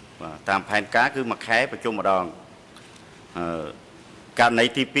តាមផែនការគឺមួយខែប្រជុំម្ដងករណី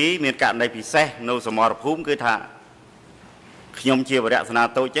ទី2មានករណីពិសេសនៅសមរភូមិគឺថាខ្ញុំជាវរៈសេនា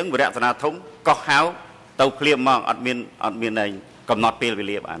តូចអញ្ចឹងវរៈសេនាធំកោះហៅទៅភ្លាមមកអត់មានកំណត់ពេលវេ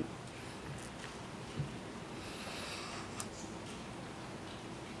លាបាន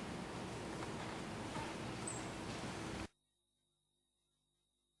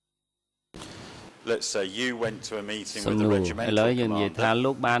Let's say you went to a meeting with the regimental ឥឡូវយើងនិយាយថា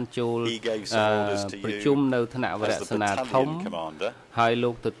លោកបានចូលប្រជុំនៅថ្នាក់វរៈសេនាធំហើយលោ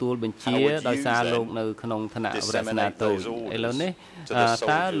កទទួលបញ្ជាដោយសារលោកនៅក្នុងថ្នាក់វរៈសេនាតូចឥឡូវនេះ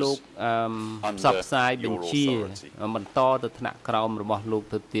តើលោកផ្សព្វផ្សាយបញ្ជាបន្តទៅថ្នាក់ក្រោមរបស់លោក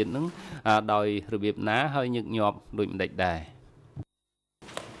ទៅទៀតនឹងដោយរបៀបណាហើយញឹកញាប់ដូចម្ដេចដែរ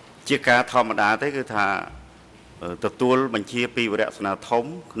ជាការធម្មតាទេគឺថាទទួលបញ្ជាពីវរៈសេនាធំ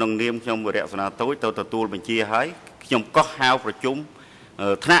ក្នុងនាមខ្ញុំវរៈសេនាតូចទៅទទួលបញ្ជាហើយខ្ញុំកោះហៅប្រជុំ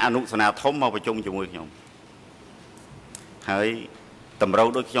ថ្នាក់អនុសេនាធំមកប្រជុំជាមួយខ្ញុំហើយតម្រូវ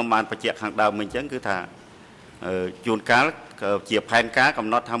ដូចខ្ញុំបានបញ្ជាក់ខាងដើមមិញអញ្ចឹងគឺថាជួនកាលជាផែនការកំ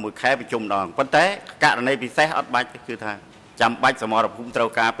ណត់ថាមួយខែប្រជុំម្ដងប៉ុន្តែករណីពិសេសអត់បាច់គឺថាចាំបាច់សមរភូមិត្រូវ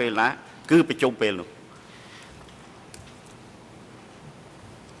ការពេលណាគឺប្រជុំពេលនោះ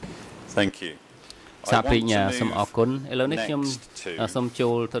Thank you សាភិញ្ញាសូមអរគុណឥឡូវនេះខ្ញុំសូមចូ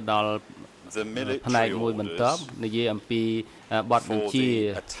លទៅដល់ផ្នែកមួយបន្ទាប់និយាយអំពីបទបញ្ជា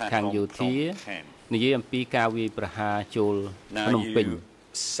ខាងយោធានិយាយអំពីការវាយប្រហារចូលភ្នំពេញ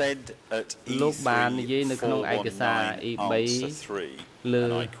លោកបាននិយាយនៅក្នុងឯកសារ E3 លើ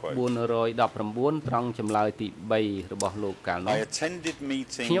419ត្រង់ចម្លើយទី3របស់លោកកាលនោះ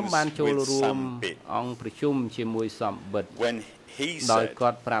ខ្ញុំបានចូលរួមអង្គប្រជុំជាមួយសំបិតដោយគា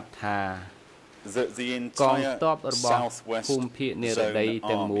ត់ប្រាប់ថាកងទ័ពរបស់ភូមិភាគនិរដី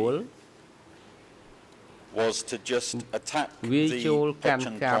ទាំងមូលវាចូលកាន់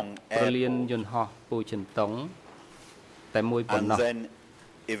កាប់ប្រលានយន្តហោះពូចិនតុងតែមួយប៉ុណ្ណោះ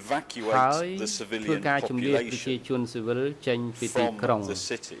ហើយធ្វើការជំនៀសប្រជាជនស៊ីវិលចេញពីទីក្រុង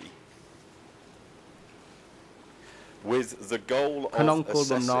ក្នុងគោល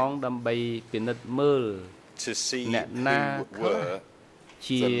បំណងដើម្បីពិនិត្យមើលអ្នកណា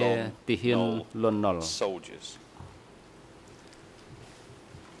ជាទាហានលន់នល់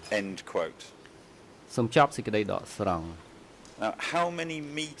End quote សូមចប់សេចក្តីដកស្រង់ Now how many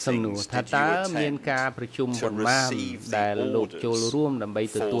meetings សំណួរថាតើមានការប្រជុំប៉ុន្មានដែលលោកចូលរួមដើម្បី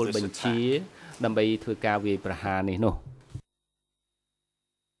ទទួលបញ្ជាដើម្បីធ្វើការវាយប្រហារនេះនោះ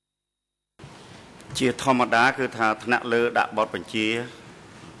ជាធម្មតាគឺថាថ្នាក់លើដាក់បទបញ្ជា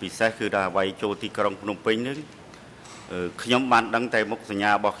ពិសេសគឺថាវាយចូលទីក្រុងភ្នំពេញនេះខ្ញុំបានដឹងតែមុខសញ្ញា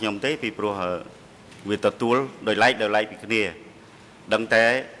របស់ខ្ញុំទេពីព្រោះវាទទួលដោយឡែកពីគ្នាដឹងតែ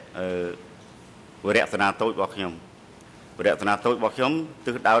វរៈសេនាតូចរបស់ខ្ញុំវរៈសេនាតូចរបស់ខ្ញុំ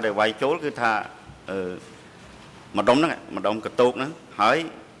ទិសដៅដែលវាយចូលគឺថាម្ដុំហ្នឹងម្ដុំកតោកហ្នឹងហើយ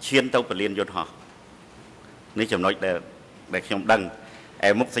ឈានទៅពលានយន្តហោះនេះចំណុចដែលខ្ញុំដឹង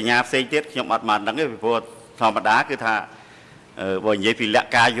មុខសញ្ញាផ្សេងទៀតខ្ញុំអត់បានដឹងទេពីព្រោះធម្មតាគឺថាបើនិយាយពីលក្ខ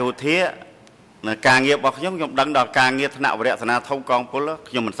ការយោធាការងាររបស់ខ្ញុំដឹងដល់ការងារថ្នាក់វរៈសេនាធំកងពល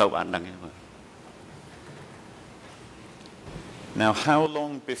ខ្ញុំមិនសូវបានដឹងទេ Now how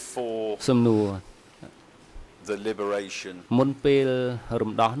long before សំណួរ the liberation មុនពេល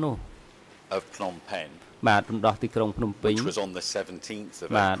រំដោះនោះ of Phnom Penh បាទរំដោះទីក្រុងភ្នំពេញ which was on the 17th of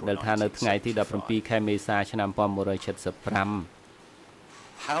April បាទដែលថានៅថ្ងៃទី17ខែមេសាឆ្នាំ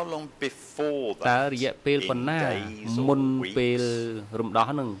1975 How long before that តើរយៈពេលប៉ុណ្ណាមុនពេលរំដោះ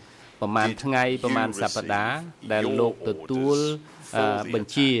នឹងប្រហែលថ្ងៃប្រហែលសប្តាហ៍ដែលលោកទទួលបញ្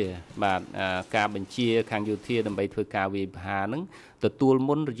ជាបាទការបញ្ជាខាងយោធាដើម្បីធ្វើការវាយប្រហារនឹងទទួល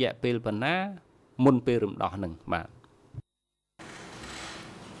មុនរយៈពេលប៉ុណ្ណាមុនពេលរំដោះនឹងបាទ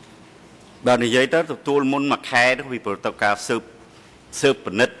បើនិយាយទៅទទួលមុនមួយខែទៅពីប្រតិការស៊ើប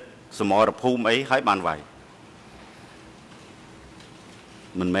ពិនិត្យសមរភូមិអីឲ្យបានវាយ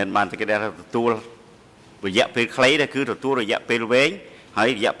មិនមែនបានតែគេថាទទួលរយៈពេលខ្លីទេគឺទទួលរយៈពេលវែងហើយ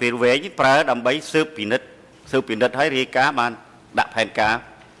រយៈពេលវែងប្រើដើម្បីស៊ើបពិនិត្យឲ្យរាយការណ៍បានដាក់ផែនការ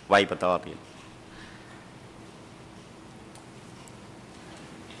វាយបន្តទៀត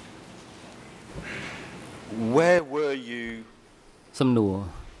Where were you សំណួរ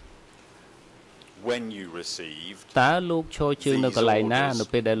when you received តើលោកឈរជើងនៅកន្លែងណានៅ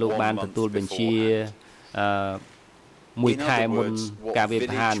ពេលដែលលោកបានទទួលបញ្ជាមួយខែមុនការវាយ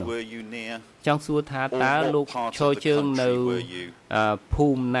ប្រហារនោះចង់សួរថាតើលោកឈរជើងនៅភូ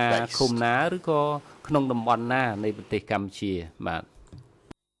មិណាឃុំណាឬក៏ក្នុងតំបន់ណានៃប្រទេសកម្ពុជាបាទ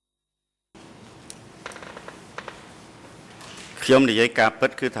ខ្ញុំនិយាយការពិ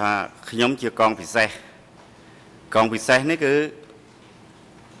តគឺថាខ្ញុំជាកងពិសេសនេះគឺ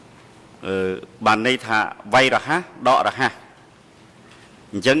បានន័យថាវាយរហ័សដករហ័ស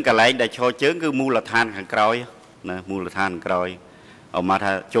អញ្ចឹងកន្លែងដែលឈរជើងគឺមូលដ្ឋានខាងក្រោយណាមូលដ្ឋានក្រោយអម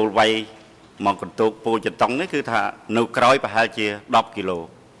ថាចូលវាយមកកន្ទោកពោចតុងនេះគឺថានៅក្រោយប្រហែលជា10គីឡូ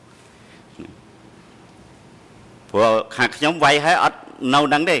ព្រោះខាងខ្ញុំវាយហើយអត់នៅ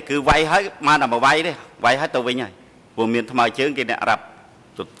ហ្នឹងទេគឺវាយហើយបានតែមកវាយទេវាយហើយទៅវិញហើយព្រោះមានថ្មើរជើងគេអ្នករ៉ាប់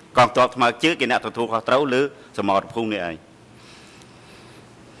កងទ័ពថ្មើរជើងគេអ្នកទទួលខុសត្រូវលើសមរភូមិនេះឯង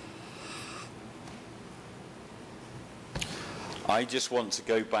I just want to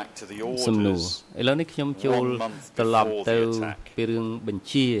go back to the orders សំណួរឥឡូវនេះខ្ញុំចូលត្រឡប់ទៅពីរឿងបញ្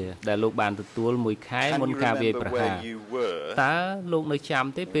ជាដែលលោកបានទទួលមួយខែមុនការវាយប្រហារតើលោកនៅចាំ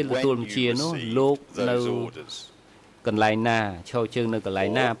ទេពេលទទួលបញ្ជានោះលោកនៅកន្លែងណាឈរជើងនៅកន្លែង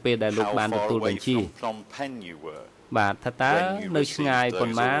ណាពេលដែលលោកបានទទួលបញ្ជាបាទថាតើនៅឆ្ងាយប៉ុ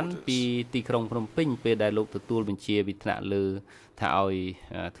ន្មានពីទីក្រុងភ្នំពេញពេលដែលលោកទទួលបញ្ជាពីថ្នាក់លើថាឲ្យ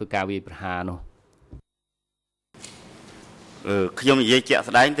ធ្វើការវាយប្រហារនោះ ខ្ញុំនិយាយជាក់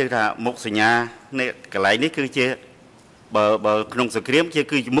ស្ដែងគឺថាមុខសញ្ញានេះកន្លែងនេះគឺជាបើក្នុងសង្គ្រាម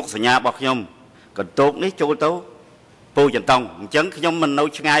គឺមុខសញ្ញារបស់ខ្ញុំកន្ទោកនេះចូលទៅពោចន្តងអញ្ចឹងខ្ញុំមិននៅ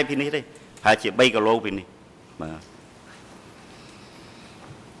ឆ្ងាយពីនេះទេហើយជា3គីឡូពីនេះបាទ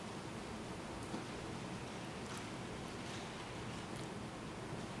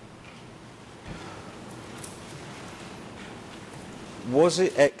Was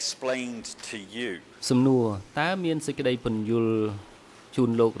it explained to you សំណួរតើមានសេចក្តីពន្យល់ជូន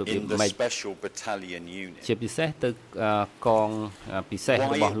លោករបៀបម៉េច special battalion unit ជាពិសេសទៅកងពិសេស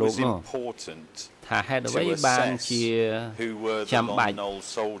របស់លោកនោះថាហេតុអ្វីបានជាចាំបាច់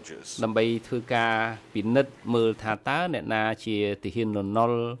ដើម្បីធ្វើការពិនិត្យមើលថាតើអ្នកណាជាទាហាននរណុ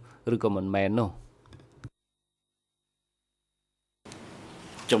លឬក៏មិនមែននោះ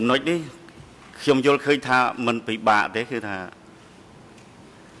ចំណុចនេះខ្ញុំយល់ឃើញថាមិនពិបាកទេគឺថា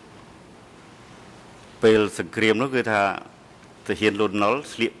ពេលសង្គ្រាមនោះគឺថាទាហានលន់ណុល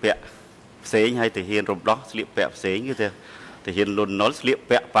ស្លៀកពាក់ផ្សេងហើយទាហានរំដោះស្លៀកពាក់ផ្សេងគឺថាទាហានលន់ណុលស្លៀក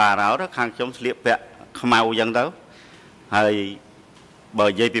ពាក់ប៉ារ៉ោទៅខាងខ្ញុំស្លៀកពាក់ខ្មៅអញ្ចឹងទៅហើយបើ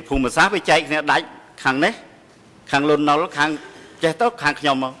និយាយពីភូមិសាស្ត្រវាចែកគ្នាដាច់ខាងនេះខាងលន់ណុលខាងចេះទៅខាងខ្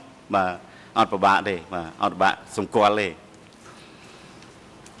ញុំមកបាទអត់ពិបាកទេបាទអត់ពិបាកសង្កល់ទេ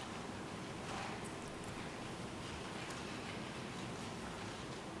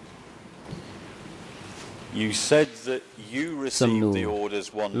You said that you received the orders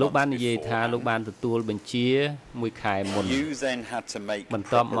 1 លោកបាននិយាយថាលោកបានទទួលបញ្ជាមួយខែមុន You then had to make បន្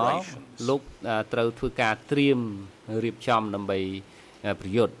ទាប់មកលោកត្រូវធ្វើការត្រៀមរៀបចំដើម្បីប្រ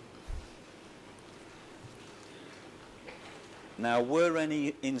យុទ្ធ Now were any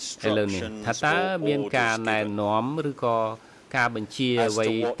instructions ថាតើមានការណែនាំឬក៏ការបញ្ជាអ្វី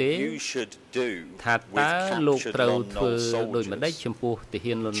ទេថាតើលោកត្រូវធ្វើដូចម្តេចចំពោះទា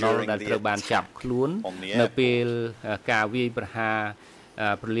ហានលន់ណុលដែលត្រូវបានចាប់ខ្លួននៅពេលការវាយប្រហារ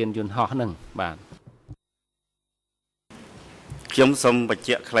ប្រលានយន្តហោះហ្នឹងបាទខ្ញុំសូមបញ្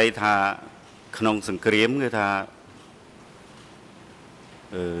ជាក់ខ្លីថាក្នុងសង្គ្រាមគឺថា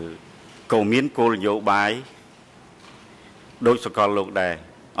ក៏មានគោលនយោបាយដូចសកលលោកដែរ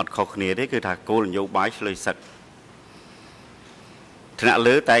អត់ខុសគ្នាទេគឺថាគោលនយោបាយឆ្លើយសឹក ថ្នាក់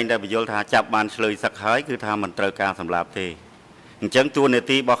លើតែងតែបញ្យល់ថាចាប់បានឆ្លើយសឹកហើយគឺថាមិនត្រូវការសម្លាប់ទេអញ្ចឹងតួនា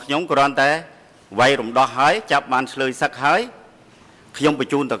ទីរបស់ខ្ញុំគ្រាន់តែវាយរំដោះហើយចាប់បានឆ្លើយសឹកហើយខ្ញុំប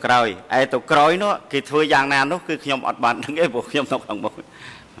ញ្ជូនទៅក្រោយឯទៅក្រោយនោះគេធ្វើយ៉ាងណានោះគឺខ្ញុំអត់បានដឹងទេព្រោះខ្ញុំនៅខាងមុខ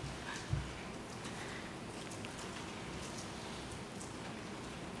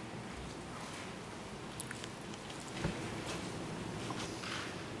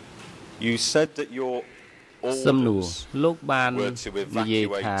You said that your សំណួរលោកបាននិយាយ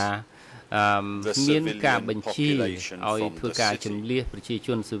ថា មានការបញ្ជាឲ្យធ្វើការជំលៀសប្រជាជ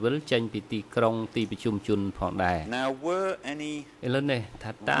នស៊ីវិលចេញពីទីក្រុងទីប្រជុំជនផងដែរឥឡូវនេះ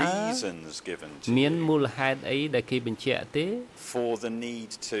ថាតើមានមូលហេតុអីដែលគេបញ្ជាក់ទេ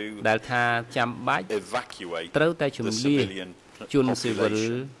ដែលថាចាំបាច់ត្រូវតែជំលៀសជនស៊ីវិល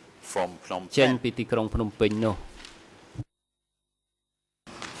ចេញពីទីក្រុងភ្នំពេញនោះ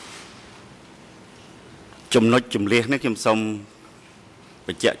ចំណុចជំលៀសនេះខ្ញុំសូមប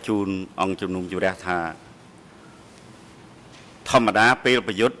ញ្ជាក់ជូនអង្គជំនុំជម្រះថាធម្មតាពេល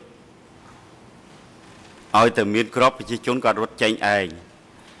ប្រយុទ្ធឲ្យតែមានក្របប្រជាជនគាត់រត់ចេញឯង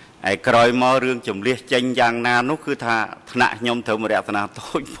ហើយក្រោយមករឿងជំលៀសចេញយ៉ាងណានោះគឺថាថ្នាក់ខ្ញុំត្រូវមរតនាតូ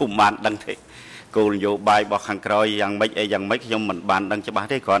ចពុំបានដឹងទេគោលនយោបាយរបស់ខាងក្រោយយ៉ាងម៉េចអីយ៉ាងម៉េចខ្ញុំមិនបានដឹងច្បាស់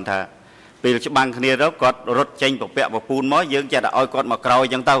ទេគ្រាន់ថាពេលច្បាំងគ្នាទៅគាត់រត់ចេញពពាក់ពពូនមកយើងចេះតែឲ្យគាត់មកក្រោយអ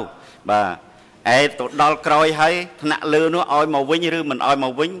ញ្ចឹងទៅបាទទៅដល់ក្រោយហើយថ្នាក់លើនោះឲ្យមកវិញឬមិនឲ្យម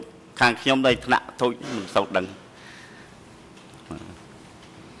កវិញខាងខ្ញុំដែលថ្នាក់តូចមិនសូវដឹង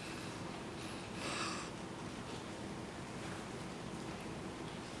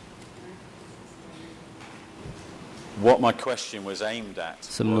What my question was aimed at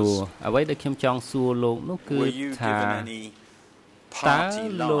សំណួរអ្វីដែលខ្ញុំចង់សួរលោកនោះគឺថាតើ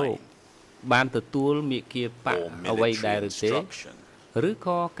លោកបានទទួលមេគាបកអ្វីដែរឬទេឬ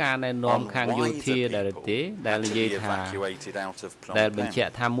ក៏ការណែនាំខាងយោធាដែរទេដែលនិយាយថាដែលបញ្ជា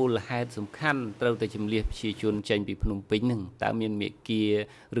ក់ថាមូលហេតុសំខាន់ត្រូវតែជំលៀសប្រជាជនចេញពីភ្នំពេញនឹងតើមានមេគា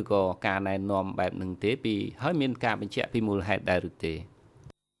ឬក៏ការណែនាំបែបនឹងទេពីហើយមានការបញ្ជាក់ពីមូលហេតុដែរឬទេ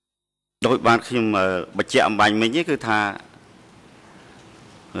ដោយបានខ្ញុំបញ្ជាក់អំបញ្ញមិញគឺថា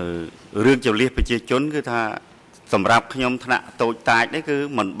រឿងជំលៀសប្រជាជនគឺថាសម្រាប់ខ្ញុំថ្នាក់តូចតាចនេះគឺ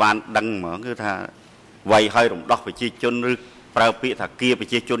មិនបានដឹងហ្មងគឺថាវាយឲ្យរំដោះប្រជាជនឬប្រើពាក្យថាគៀប្រ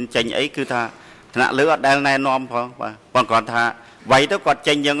ជាជនចេញអីគឺថាថ្នាក់លើអត់ដែលណែនាំផងបាទប៉ុន្តែគាត់ថាវាយទៅគាត់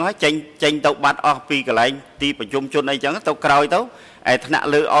ចេញយ៉ាងហើយចេញទៅបាត់អស់ពីកន្លែងទីប្រជុំជនអីចឹងទៅក្រោយទៅឯថ្នាក់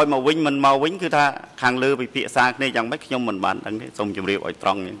លើឲ្យមកវិញមិនមកវិញគឺថាខាងលើពិភាក្សាគ្នាយ៉ាងម៉េចខ្ញុំមិនបានដឹងទេសូមជម្រាបឲ្យត្រ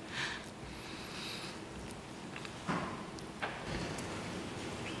ង់នេះ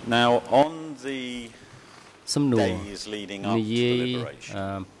Now on the សំណួរនិយាយ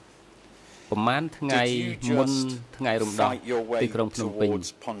ប្រហែលថ្ងៃមុនថ្ងៃរំដោះទីក្រុងភ្នំពេញ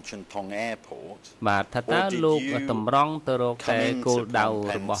បាទថាតើលោកតម្រង់ទៅរកតែគោលដៅ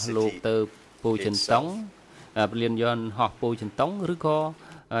របស់លោកទៅពូចិនតុងពលានយន្តហោះពូចិនតុងឬក៏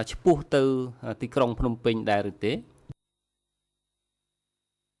ឆ្ពោះទៅទីក្រុងភ្នំពេញដែរឬទេ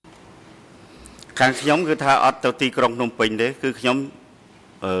ខាងខ្ញុំគឺថាអត់ទៅទីក្រុងភ្នំពេញទេគឺខ្ញុំ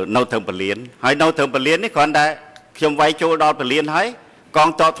នៅត្រឹមពលានហើយនៅត្រឹមពលាននេះគ្រាន់តែខ្ញុំវាយចូលដល់ពលានហើយកង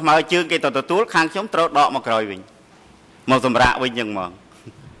ទ័ពថ្មើរជើងគេទៅទទួលខាងខ្ញុំត្រូវដកមកក្រោយវិញមកសម្រាកវិញចឹងហ្មង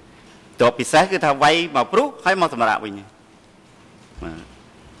តបពិសេសគឺថាវាយមកព្រុសហើយមកសម្រាកវិញបាទ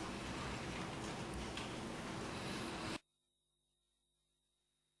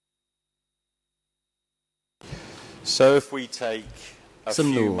So if we take សំ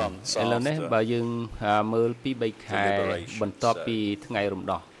ណួរឥឡូវនេះបើយើងមើលពី3ខែបន្ទាប់ពីថ្ងៃរំ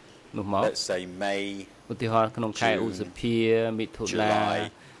ដោះនោះមកឧទាហរណ៍ក្នុងខែឧសភាមិថុនា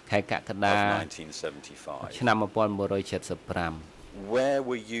ខែកក្កដាឆ្នាំ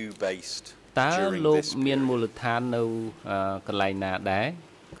1975តើលោកមានមូលដ្ឋាននៅកន្លែងណាដែរ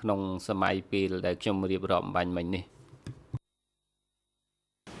ក្នុងសម័យពេលដែលខ្ញុំរៀបរាប់អំបញ្ញមិញនេះ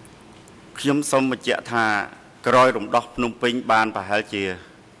ខ្ញុំសូមបញ្ជាក់ថាក្រោយរំដោះភ្នំពេញបានប្រហែលជា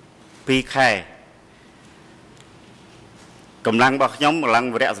2ខែកម្លាំងរបស់ខ្ញុំកម្លាំង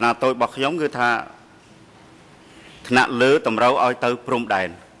វរៈសេនាតូចរបស់ខ្ញុំគឺថាថ្នាក់លើតម្រូវឲ្យទៅព្រំដែន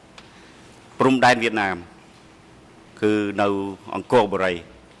វៀតណាមគឺនៅអង្គរបូរី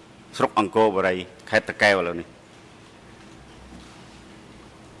ស្រុកអង្គរបូរីខេត្តតាកែវឥឡូវនេះ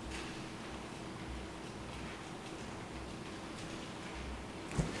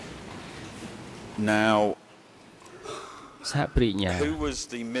Now សហប្រញ្ញា Who was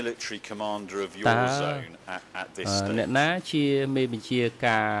the military commander of your zone at this stage អ្នកណាជាមេបញ្ជា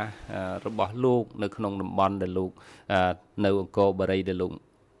ការរបស់លោកនៅក្នុងតំបន់ដែលលោកនៅអង្គរបូរីដែលលោក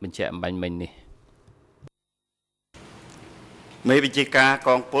បញ្ជាក់អំបញ្ញមិញនេះមេបញ្ជាការក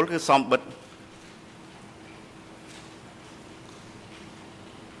ងពលគឺសំបិត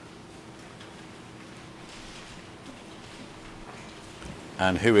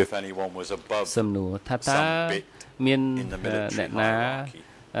And who if anyone was above សំណួរថាតើមានអ្នកណា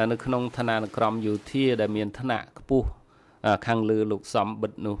នៅក្នុងឋានានុក្រមយោធាដែលមានឋានៈខ្ពស់ខាងលើលោកសំបិ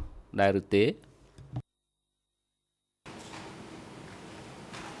តនោះដែរឬទេ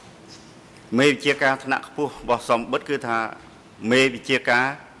មេវិជាការឋានៈខ្ពស់របស់សំបិតគឺថាមេវិជាការ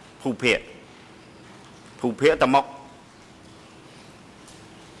ភូភាគតមក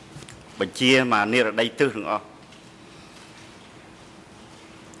បញ្ជាមកនិរដីទិសទាំងអស់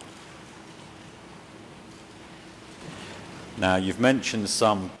Now you've mentioned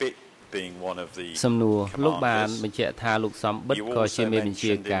some bit being one of the សំណួរលោកបានបញ្ជាក់ថាលោកសំបិតក៏ជាមេបញ្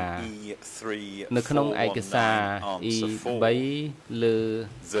ជាការនៅក្នុងឯកសារ E3 លើ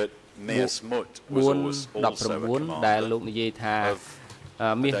 419 ដែលលោកនិយាយថា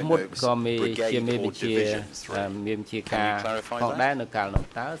មាសមុតក៏ជាមេបញ្ជាការផងដែរនៅកាលនោះ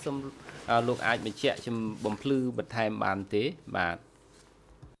តើសូមលោកអាចបញ្ជាក់បំភ្លឺបន្ថែមបានទេបាទ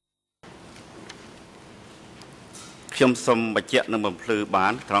ខ្ញុំសូមបញ្ជាក់នឹងបំភ្លឺបា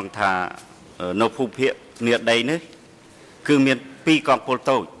នត្រង់ថានៅភូមិភាគនិរដីនេះគឺមាន2កងពល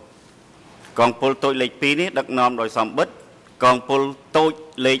តូចកងពលតូចលេខ2នេះដឹកនាំដោយសំបិតកងពលតូច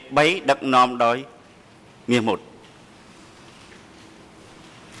លេខ3ដឹកនាំដោយមាសមុត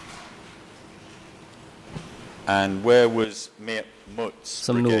And where was Mir Mut's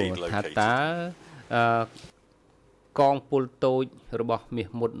សំណួរ brigade ថា located? តើកងពលតូចរបស់មាស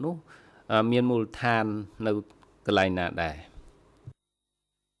មុតនោះមានមូលដ្ឋាននៅកន្លែងណាដែរ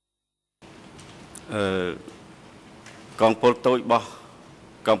កងពលតូចរបស់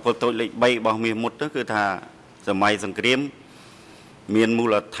កងពលតូចលេខ3របស់មាសមុតទៅគឺថាសម័យសង្គ្រាមមានមូ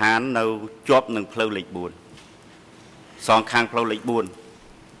លដ្ឋាននៅជាប់នឹងផ្លូវលេខ4សងខាងផ្លូវលេខ4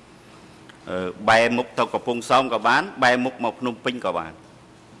បែរមុខទៅកំពង់សោមក៏បានបែរមុខមកភ្នំពេញក៏បាន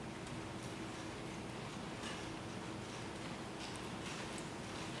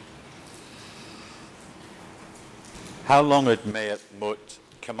How long had Mir Mut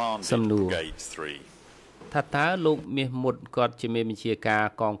commanded Brigade 3? ថាតើលោកមាសមុតគាត់ជាមេបញ្ជាការ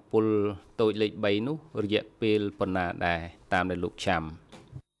កងពលតូចលេខ3នោះរយៈពេលប៉ុណ្ណាដែរតាមដែលលោកចាំ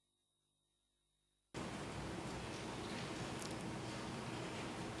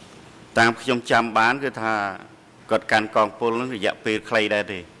តាមខ្ញុំចាំបានគឺថាគាត់កាន់កងពលនឹងរយៈពេលខ្លីដែរ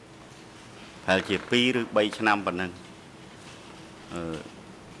ទេប្រហែលជា2ឬ3ឆ្នាំប៉ុណ្ណឹង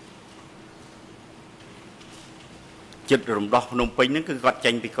ចិត្តរំដោះភ្នំពេញហ្នឹងគឺគាត់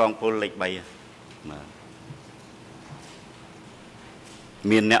ចេញពីកងពលលេខ3បាទ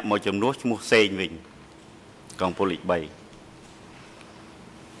មានអ្នកមួយចំនួនឈ្មោះសេងវិញកងពលលេខ3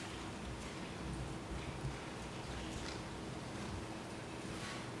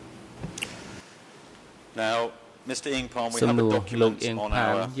 Now, Mr. Ingpon, we have a document on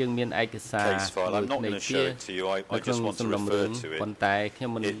our case file. I'm not going to show it to you. I just want to refer to it.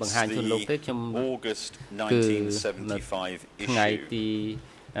 It's the August 1975 issue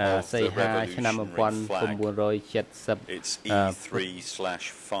of the Revolutionary Flag. It's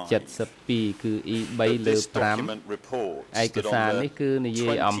E3/5. This document reports that on the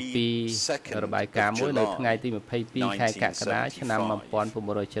 22nd of July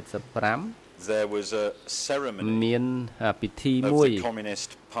 1975, there was a ceremony of the Communist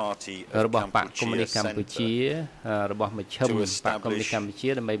Party of Cambodia Centre to establish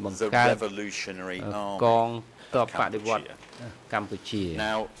the Revolutionary Army of Cambodia.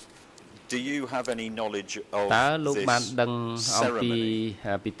 Now, do you have any knowledge of this ceremony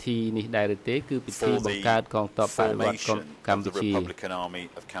for the formation of the Republican Army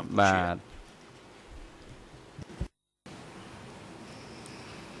of Cambodia?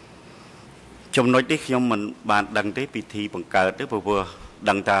 ចំណុចនេះខ្ញុំមិនបានដឹងទេពិធីបង្កើតទេព្រោះ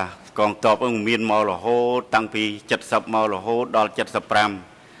ដឹងថាកងទ័ពមានមករហូតតាំងពី70មករហូតដល់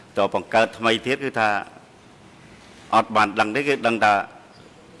75តបង្កើតថ្មីទៀតគឺថាអត់បានដឹងទេគឺដឹងថា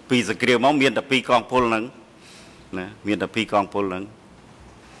ពីសង្គ្រាមមកមានតែ2កងពលហ្នឹងណាមានតែ2កងពលហ្នឹង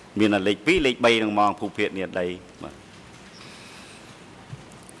មានតែលេខ2លេខ3ហ្នឹងមកភូមិភាគនិរដីបាទ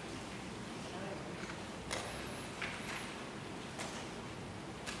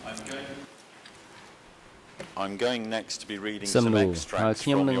I'm going next to be reading some extracts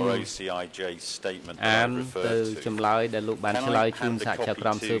from your OCIJ statement that I referred to. Can I hand a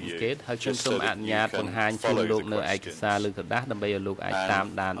copy to you just so that you can follow the question?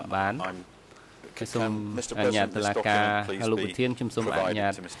 Mr. President, this document please be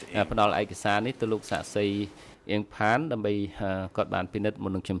provided to Mr. Ing. ផ្ដល់ឯកសារនេះទៅលោកសាក់សីអៀងផានដើម្បីគាត់បានពិនិត្យមុ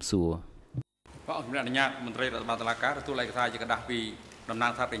ននឹងខ្ញុំសួរ បាទអរគុណអនុញ្ញាតមន្ត្រីរដ្ឋបាលតុលាការទទួលឯកសារជាกระดาษពីតំណា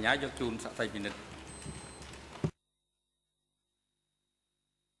ងសាធារណយកជូនសាក់សីពិនិត្យ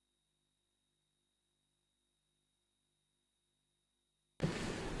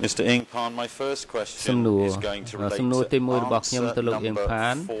Mr. Ingpon, my first question is going to relate to answer number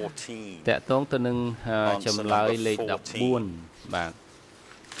 14 តាក់ទងទៅនឹងចម្លើយលេខ 14 បាទ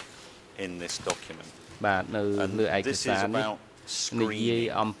in this document បាទនៅលើឯកសារនេះនិយាយ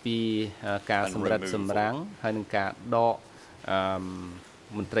អំពីការសម្រិតសម្រាំងហើយនឹងការដក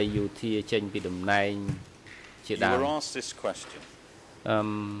មន្ត្រីយោធាចេញពីតំណែងជាដើម You were asked this question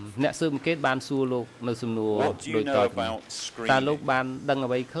អ្នកស៊ើបអង្កេតបានសួរលោកនៅសំណួរដូចតទៅតើលោកបានដឹង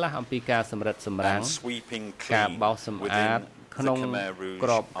អ្វីខ្លះអំពីការសម្រិតសម្រាំងការបោសសម្អាតក្នុងក្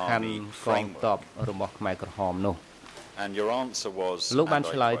របខ័ណ្ឌកងទ័ពរបស់ខ្មែរក្រហមនោះលោកបាន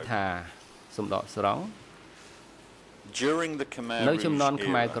ឆ្លើយថាសំដកស្រង់នៅចំនួន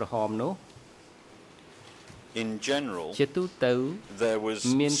ខ្មែរក្រហមនោះជាទូទៅ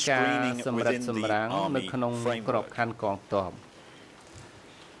មានការសម្រិតសម្រាំងនៅក្នុងក្របខ័ណ្ឌកងទ័ព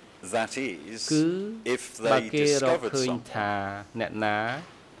គឺបើគេរកឃើញថាអ្នកណា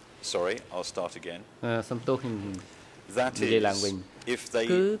Sorry, I'll start again. សំទោសខ្ញុំនិយាយឡើងវិញ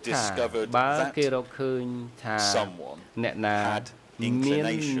គឺថាបើគេរកឃើញថាអ្នកណាមាន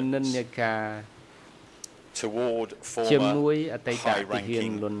និន្នាការ toward ជាមួយអតីតទាហា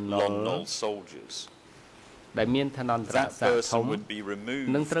នលន់នល់ដែលមានឋានន្តរស័ក្តិធំ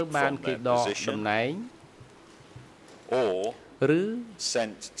នឹងត្រូវបានគេដកតំណែងឬ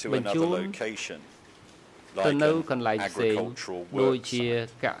បញ្ជូនទៅនៅកន្លែងផ្សេងដូចជា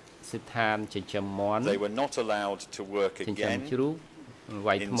កសិដ្ឋានចិញ្ចឹមមាន់ចិញ្ចឹមជ្រូក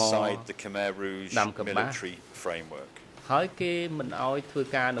វាយថ្មដាំកបាសហើយគេមិនអោយធ្វើ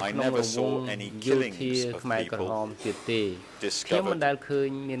ការនៅក្នុងរង្វង់យោធាខ្មែរក្រហមទៀតទេខ្ញុំមិនដែលឃើញ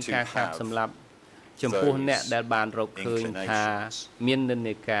មានការកាប់សម្លាប់ចំពោះអ្នកដែលបានរកឃើញថាមាននិន្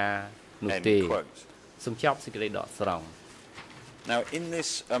នាការនោះទេសូមចប់សេចក្តីដកស្រង់ Now in this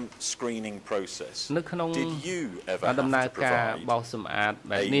screening process នៅក្នុង did you ever have ដំណើរ to ការ provide បោសសម្អាត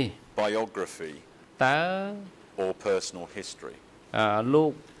បែបនេះ biography តើ or personal history លោ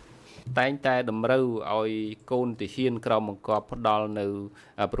កតែងតែតម្រូវឲ្យកូនទាហានក្រមបង្គាប់ផ្ដល់នៅ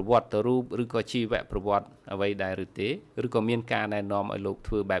ប្រវត្តិរូបឬក៏ជីវប្រវត្តិអ្វីដែរឬទេឬក៏មានការណែនាំឲ្យលោក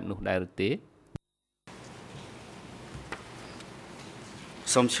ធ្វើបែបនោះដែរឬទេ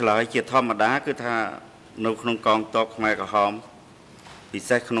សូមឆ្លើយជាធម្មតាគឺថានៅក្នុងកងទ័ពខ្មែរក្រហមពិ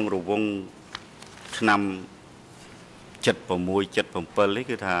សេសក្នុងរង្វង់ឆ្នាំ76 77នេះ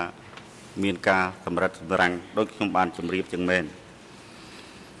គឺថាមានការសម្រិតសម្រាំងដូចខ្ញុំបានជម្រាបចឹងមែន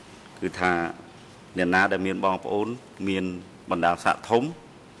គឺថាអ្នកណាដែលមានបងប្អូនមានបណ្ដាស័ក្តិធំ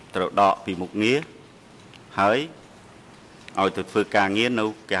ត្រូវដកពីមុខងារហើយឲ្យទៅធ្វើការងារនៅ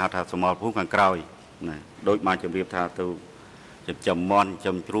គេហៅថាសមរភូមិខាងក្រោយណាដូចបានជម្រាបថាទៅចិញ្ចឹមមាន់ចិញ្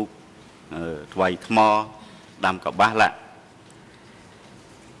ចឹមជ្រូកថ្វាយថ្មដាំកបាសឡា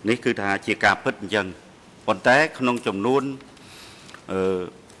នេះគឺថាជាការពិតអញ្ចឹងប៉ុន្តែក្នុងចំនួន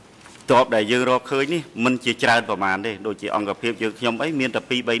តបដែលយើងរកឃើញនេះមិនជាច្រើនប្រមាណទេដូចជាអង្គភាពយើងខ្ញុំអីមានតែ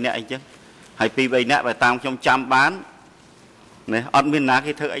2 3នាក់អីចឹងហើយ2 3នាក់បើតាមខ្ញុំចាំបានណាអត់មានណា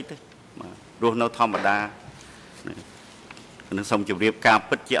គេធ្វើអីទេរស់នៅធម្មតានឹងសូមជម្រាបការ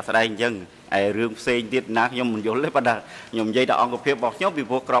ពិតជាក់ស្ដែងអញ្ចឹងឯរឿងផ្សេងទៀតណាខ្ញុំមិនយល់ទេប៉ុន្តែខ្ញុំនិយាយតែអង្គភាពរបស់ខ្ញុំពី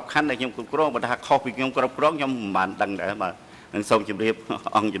ព្រោះក្របខ័ណ្ឌដែលខ្ញុំគ្រប់គ្រងបើថាខុសពីខ្ញុំគ្រប់គ្រងខ្ញុំមិនបានដឹងដែរបាទនឹងសូមជម្រាប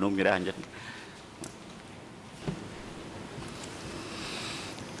អង្គជំនុំជម្រះអញ្ចឹង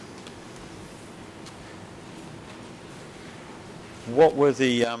What were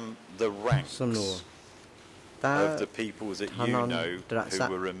the ranks សំណួរតើ of the people that you know who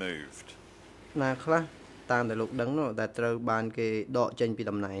were removed ណាខ្លះតាមដែលលោកដឹងនោះដែលត្រូវបានគេដកចេញពី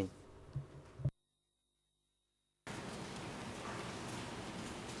តំណែង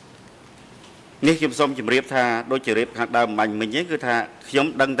នេះខ្ញុំសូមជម្រាបថាដូចជារៀបខាងដើមមិញហ្នឹងគឺថាខ្ញុំ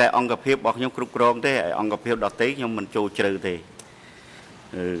ដឹងតែអង្គភាពរបស់ខ្ញុំគ្រប់គ្រងទេហើយអង្គភាពដទៃខ្ញុំមិនចូលជ្រៅទេ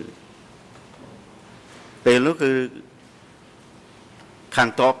ពេលនោះគឺខាង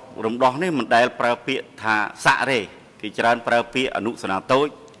តបរំដោះនេះមិនដែលប្រើពាក្យថាសាក់ទេគេច្រើនប្រើពាក្យអនុសនាតូច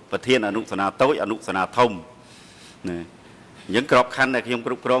ប្រធានអនុសនាតូចអនុសនាធំណាអញ្ចឹងក្របខ័ណ្ឌដែលខ្ញុំ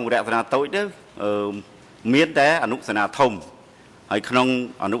គ្រប់គ្រងរចនាតូចទៅមានតែអនុសនាធំហើយក្នុង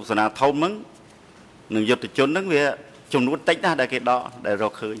អនុសនាធំហ្នឹងនឹងយុទ្ធជនហ្នឹងវាចំនួនតិចណាស់ដែលគេដកដែលរ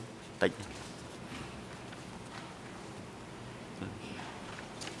កឃើញតិច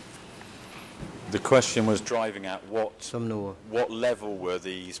The question was driving at what level were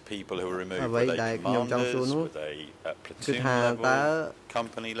these people who were removed? Were they commanders? Were they at platoon level?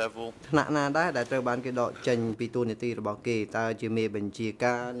 Company level? ថ្នាក់ណាដែរដែលត្រូវបានគេដកចេញពីតួនាទីរបស់គេតើជាមេបញ្ជា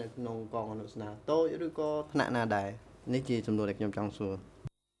ការនៅក្នុងកងអនុស្នាតូចឬក៏ថ្នាក់ណាដែរនេះជាចំនួនដែលខ្ញុំចង់សួរ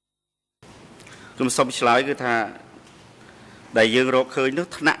ខ្ញុំសូមឆ្លើយគឺថាដែលយើងរកឃើញនោះ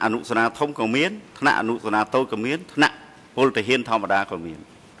ថ្នាក់អនុស្នាធំក៏មានថ្នាក់អនុស្នាតូចក៏មានថ្នាក់ពលទាហានធម្មតាក៏មាន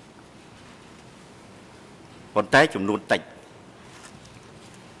ប៉ុន្តែចំនួនតិច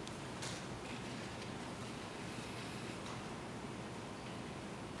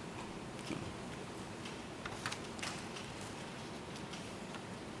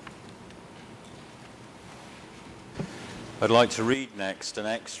I'd like to read next an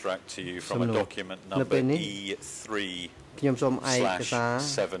extract to you from a document number E3 ខ្ញុំសូមឯកសារ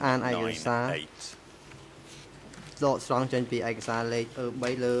អានឯកសារដកស្រង់ចេញពីឯកសារលេខ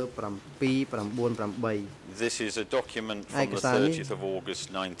 3 លើ 798 This is a document from the 30th of August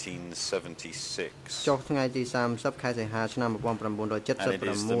 1976 ចុះថ្ងៃទី30ខែសីហាឆ្នាំ 1976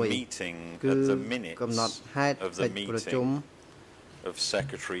 គឺកំណត់ហេតុកិច្ចប្រជុំ of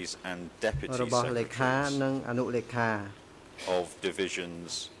secretaries and deputy របស់លេខានិងអនុលេខា of divisions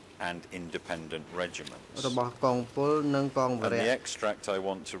and independent regiments របស់កងពលនិងកងវរៈ And the extract I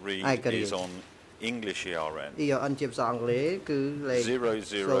want to read is on English ERN ជាភាសាអង់គ្លេសគឺលេខ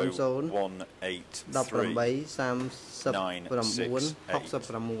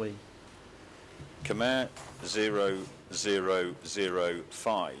 00183 Khmer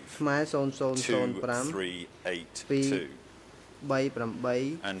 0005 Khmer 0005 2382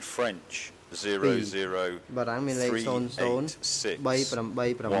 and French 00 បារាំងមានលេខ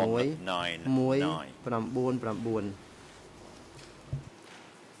 00386199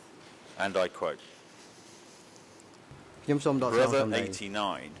 And I quote ខ្ញុំសូមដកស្រង់ Brother សម្ដី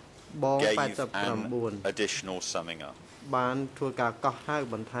 89 បង gave 89 an additional summing up បានធ្វើការកោះហៅ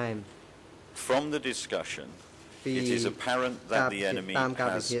បន្ថែម From the discussion it is apparent that the enemy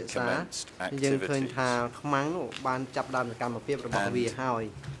has commenced យើងឃើញ activities ថាខ្មាំងនោះបានចាប់ផ្ដើមសកម្មភាពរបស់វាហើយ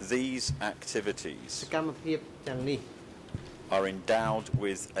These activities សកម្មភាពទាំងនេះ are endowed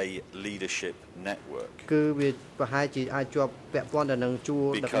with a leadership network គឺវាប្រហែលជាអាចជាប់ពាក់ព័ន្ធទៅនឹងជួរ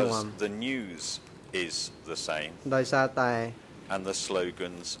ដឹកនាំ because the news is the same ដោយសារតែ and the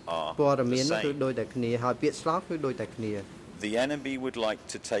slogans are ព័ត៌មាន the គឺ same ដូចតែគ្នាហើយពាក្យស្លោកគឺដូចតែគ្នា The enemy would like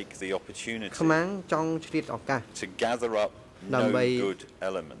to take the opportunity ខ្មាំងចង់ឆ្លៀតឱកាស to gather up no good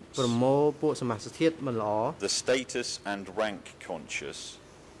elements ប្រមូលពួកសមាសធាតុមិនល្អ the status and rank conscious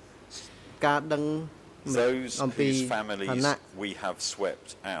ការដឹង those whose families we have swept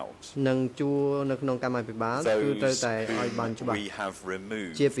out នឹងជួរនៅក្នុងកម្មាភិបាលគឺត្រូវតែឲ្យបានច្បាស់ we have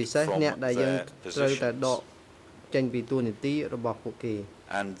removed ជាពិសេសអ្នកដែលយើង from ត្រូវតែ their ដកចេញពីតួនាទីរបស់ពួកគេ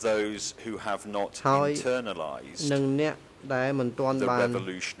and those who have not ហើយ internalized នឹងអ្នកដែលមិនទាន់ the បាន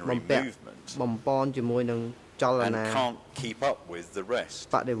revolutionary បំពាក់ movement បំពន់ជាមួយនឹងចល and នា can't keep up with the rest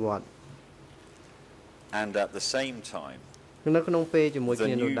បដិវត្តន៍ and at the same time នៅក្នុងពេលជាមួយ the គ្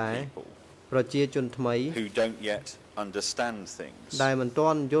នានោះ new ដែរ people ប្រជាជនថ្មី who don't yet understand things ដែលមិនទា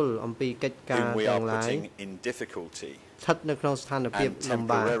ន់យល់អំពីកិច្ចការ whom we ទាំង are ឡាយ putting in difficulty ស្ថិតនៅក្នុងស្ថានភាព and លំ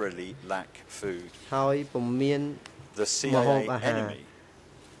បាក temporarily lack food ហើយពុំមាន the ម្ហូប CIA អាហារ enemy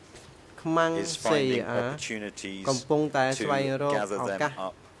ខ្មាំង is សេ finding អា opportunities កំពុងតែ to ស្វែងរក gather ឱ them កាស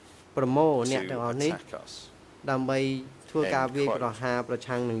up ប្រមូលអ្នកទាំងអស់នេះ to attack us ដើម្បីធ្វើការវាយប្រហារប្រ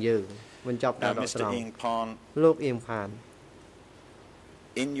ឆាំងនឹងយើងបញ្ចប់ការ Now ដកស្រ Mr. ង់ Ing Pan លោកអៀងផាន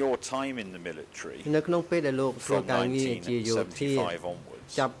in your time in the military នៅក្នុងពេលដែលលោកធ្វើ from ការងារជាយោធា 1975 onwards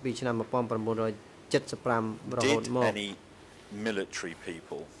ចាប់ពីឆ្នាំ 1975 រហូត did មក any military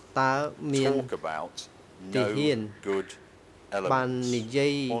people តើមាន talk about ទា no ហាន good បាន elements និយា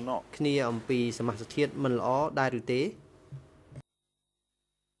យ or not គ្នាអំពីសមាសធាតុមិនល្អដែរឬទេ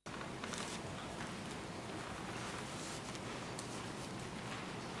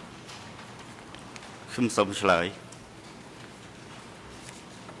ខ្ញុំសូមឆ្លើយ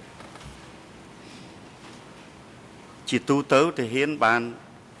ជាទូទៅទាហានបាន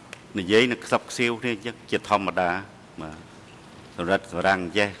និយាយនៅខ្សឹបខ្សៀវគ្នាអញ្ចឹងជាធម្មតាបាទសម្រាប់សរាំង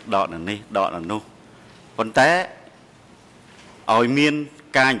ចេះដកនៅនេះដកនៅនោះប៉ុន្តែឲ្យមាន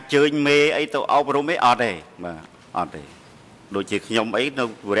ការអញ្ជើញមេអីទៅអប់រំអីអត់ទេបាទអត់ទេដូចជាខ្ញុំអីនៅ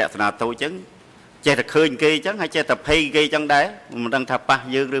វរៈស្នាតូចអញ្ចឹងចេះតែឃើញគេអញ្ចឹងហើយចេះតែភ័យគេអញ្ចឹងដែរមិនដឹងថាប៉ះ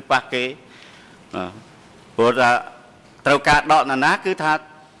យើងឬប៉ះគេព្រោះថាត្រូវការដកណាគឺថា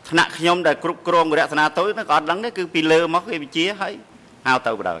ថ្នាក់ខ្ញុំដែលគ្រប់គ្រងវរៈស្នាតូចហ្នឹងក៏អត់ដឹងដែរគឺពីលើមកគេវិជាហើយហៅ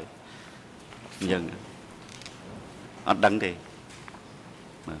ទៅបណ្ដោយអញ្ចឹងអត់ដឹងទេ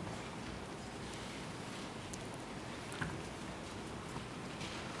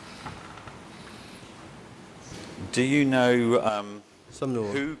Do you know សំណួរ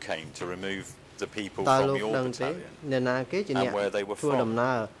who came to remove the people តើ from លោក your ដឹងទេ battalion អ្នកណាគេជាអ្នក and where they were ធ្វើ from ដំ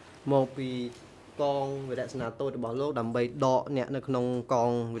ណើរមកពីកងវិរៈស្នាតូចរបស់លោកដើម្បីដកអ្នកនៅក្នុងក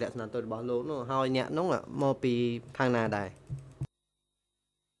ងវិរៈស្នាតូចរបស់លោកនោះហើយអ្នកនោះមកពីខាងណាដែរ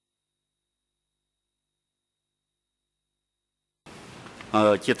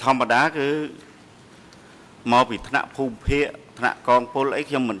ជាធម្មតាគឺមកពីថ្នាក់ភូមិភាគថ្នាក់កងពលអី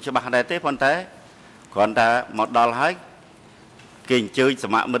ខ្ញុំមិនច្បាស់ដែរទេប៉ុន្តែគ្រាន់តែមកដល់ហើយគេអញ្ជើញស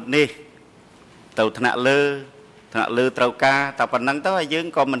មាមិត្តនេះទៅថ្នាក់លើត្រូវការតែប៉ុណ្្នឹងទៅហើយយើង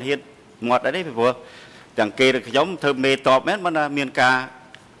ក៏មិនហ៊ានមាត់ដែរទេព្រោះទាំងគេឬខ្ញុំធ្វើមេតបមែនមិនថាមានការ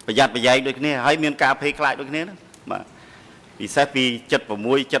ប្រយ័ត្នប្រយែងដូចគ្នាហើយមានការភ័យខ្លាចដូចគ្នាបាទ ពិសេសពី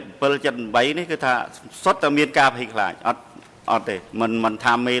76 77 78នេះគឺថាសុទ្ធតែមានការភ័យខ្លាចអត់ទេមិន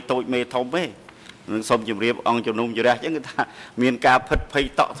ថាមេតូចមេធំទេនឹងសូមជម្រាបអង្គជំនុំជម្រះអញ្ចឹងគឺថាមានការភិតភ័យ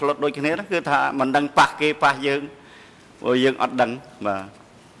តក់ស្លុតដូចគ្នាគឺថាមិនដឹងប៉ះគេប៉ះយើងព្រោះយើងអត់ដឹងបាទ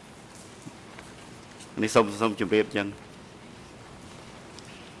នេះសូមជម្រាបអញ្ចឹង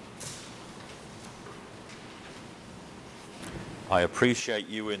I appreciate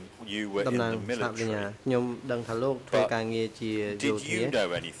you were in the military. ខ្ញុំដឹងថាលោកធ្វើការងារជាយោធា Did you know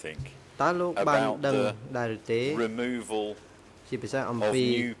anything តើលោកបានដឹងដែរឬទេ removal ជាពិសេសអំពី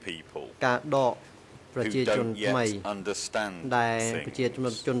new people ការដកប្រជាជនថ្មីដែលប្រជា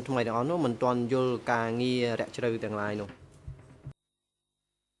ជនថ្មីទាំងអស់នោះមិនទាន់យល់ការងាររាក់ជ្រៅទាំងឡាយនោះ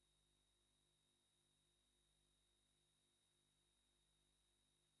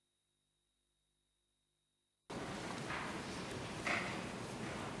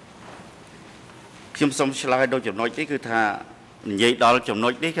ខ្ញុំសូមឆ្លើយដល់ចំណុចនេះគឺថានិយាយដល់ចំណុ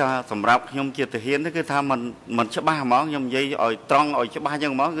ចនេះក៏សម្រាប់ខ្ញុំជាទាហានគឺថាมันច្បាស់ហ្មងខ្ញុំនិយាយឲ្យត្រង់ឲ្យច្បាស់យ៉ា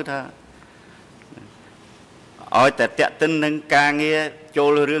ងហ្មងគឺថាឲ្យតែតាក់ទិននឹងការងារចូ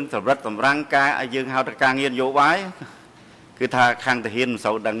លរឿងសម្រិតសម្រាំងការឲ្យយើងហៅថាការងារនយោបាយគឺថាខាងទាហានមិន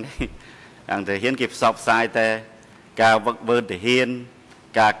សូវដឹងទេខាងទាហានគេផ្សព្វផ្សាយតែការវឹកវើទាហាន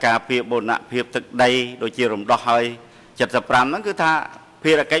ការពារបូរណភាពទឹកដីដូចជារំដោះឲ្យ75ហ្នឹងគឺថា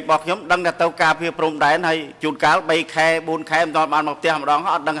ភារកិច្ចរបស់ខ្ញុំដឹងតែទៅការពារព្រំដែនហើយជួនកាល3ខែ4ខែមិនដល់បានមកផ្ទះម្ដង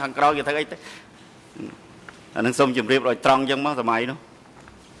អត់ដឹងខាងក្រោយគេធ្វើអីទេអានឹងសូមជម្រាបឲ្យត្រង់អញ្ចឹងមកសម័យនោះ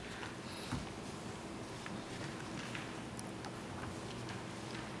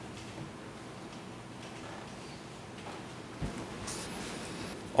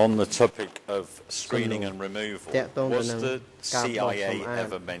On the topic of screening and removal, was the CIA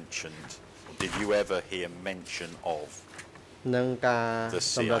ever mentioned? Did you ever hear mention of នឹងការ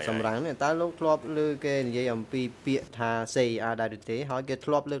សម្រាប់សម្រាំងនេះតើលោកធ្លាប់លើគេនិយាយអំពីពាក្យថា CIA ដែរឬទេហើយគេ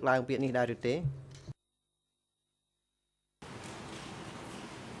ធ្លាប់លើកឡើងពាក្យនេះដែរឬទេ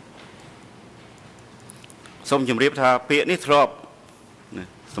សូមជម្រាបថាពាក្យនេះធ្លាប់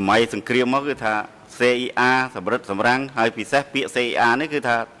សម័យសង្គ្រាមមកគឺថា CIA សម្រិតសម្រាំងហើយពិសេសពាក្យ CIA នេះគឺ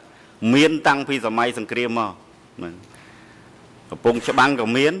ថាមានតាំងពីសម័យសង្គ្រាមមកកំពុងច្បាំងក៏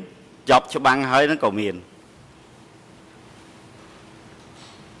មានចប់ច្បាំងហើយនឹងក៏មាន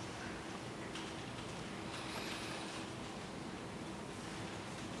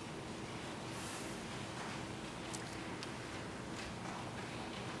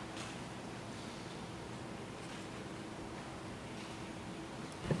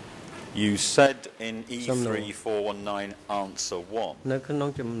You said in E3419 answer 1 នៅក្នុង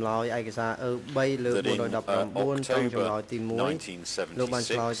ចម្លើយឯកសារ3លើ419trongចម្លើយទី1លោកបាន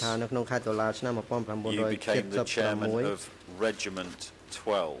ឆ្លើយថានៅក្នុងខែតុលាឆ្នាំ1976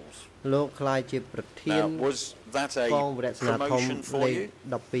 លោកក្លាយជាប្រធានកងវរៈសេនាធំលេខ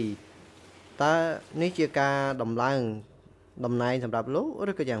12តើនេះជាការដំឡើងតំណែងសម្រាប់លោក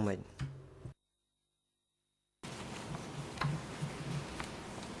ឬក៏យ៉ាងម៉េច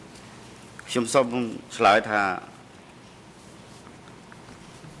ខ្ញុំសូមឆ្លើយថា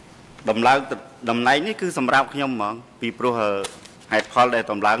ដំឡើងតំណែងនេះគឺសម្រាប់ខ្ញុំហ្មងពីព្រោះហេតុផលដែល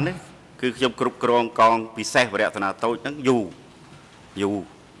ដំឡើងនេះគឺខ្ញុំគ្រប់គ្រងកងពិសេសវរៈសេនាតូចហ្នឹងយូរ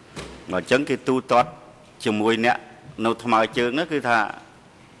អញ្ចឹងគេទូទាត់ជាមួយអ្នកនៅថ្មើរជើងហ្នឹងគឺថា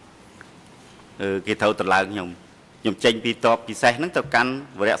គេត្រូវតម្លើងខ្ញុំចេញពីតបពិសេសហ្នឹងទៅកាន់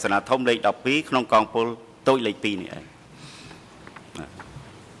វរៈសេនាធំលេខ12ក្នុងកងពលតូចលេខ2នេះឯង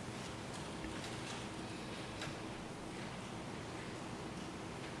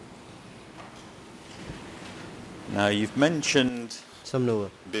Now you've mentioned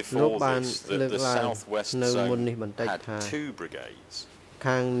before this that the southwest zone had 2 brigades.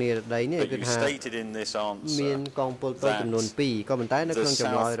 ខាងនិរដីនេះគឺថាមានកងពលតូចចំនួន2ក៏ប៉ុន្តែនៅក្នុងច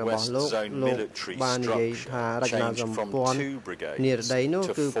ម្លើយរបស់លោកបាននិយាយថារចនាសម្ព័ន្ធនិរដីនោះ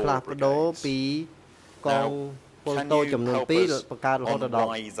គឺផ្លាស់ប្ដូរពីកងពលតូចចំនួន2បង្កើតរហូតដល់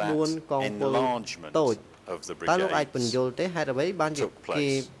4កងពលតូចតើលោកអាចបញ្យល់ទេហេតុអ្វីបានជាគេ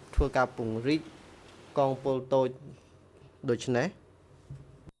ធ្វើការពង្រីក កងពលតូចដូចនេះ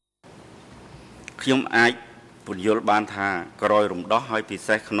ខ្ញុំអាចពន្យល់បានថាក្រោយរំដោះហើយពិ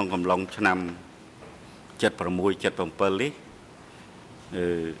សេសក្នុងកំឡុងឆ្នាំ76 77នេះ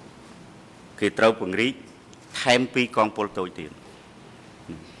គេត្រូវពង្រីកថែមពីកងពលតូចទៀត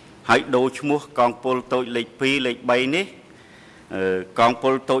ហើយដូរឈ្មោះកងពលតូចលេខ2លេខ3នេះកងព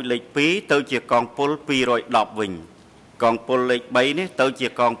លតូចលេខ2ទៅជាកងពល210វិញកងពលលេខ3នេះទៅជា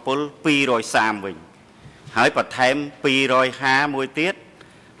កងពល230វិញ ហើយបន្ថែម250មួយទៀត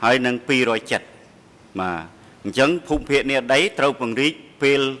ហើយនឹង270បាទអញ្ចឹងភូមិភាគនិរដីត្រូវពង្រីក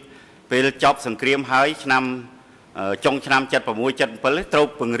ពេលចប់សង្គ្រាមហើយឆ្នាំ trong năm 76 77 ត្រូវ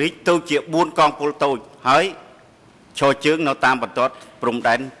ពង្រីកទៅជា 4 កងពលតូចហើយឈរជើងនៅតាមបន្ទាត់ព្រំ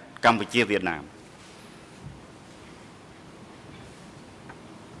ដែនកម្ពុជាវៀតណាម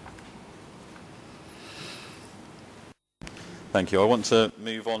Thank you. I want to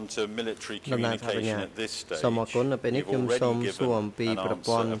move on to military communication at this stage. សូមអរគុណនៅពេលនេះខ្ញុំសូមសួរអំពីប្រ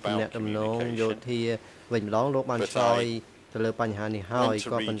ព័ន្ធទំនាក់ទំនងយោធាវិញម្ដងលោកបានឆ្លើយទៅលើបញ្ហានេះហើយ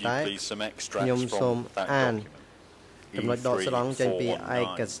ក៏ប៉ុន្តែខ្ញុំសូមអានចំណុចដកស្រង់ចេញពីឯ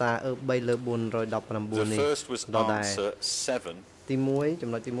កសារ3លើ419នេះដដែលទី1ចំ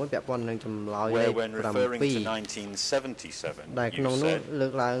ណុចទី1ពាក់ព័ន្ធនឹងចម្លើយលេខ7ដែលក្នុងនោះលើ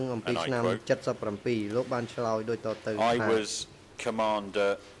កឡើងអំពីឆ្នាំ77លោកបានឆ្លើយដូចតទៅថា I was commander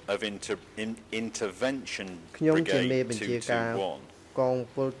of intervention ខ្ញុំជា brigade មេបញ្ជាការកង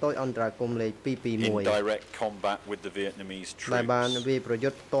ពលតូចអន្តរាគមន៍លេខ221 in direct combat with the Vietnamese ដែលបាន troops. វាប្រយុ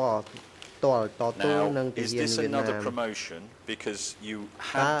ទ្ធតទល់នឹងទា Is ហាន this វៀតណា another ម promotion because you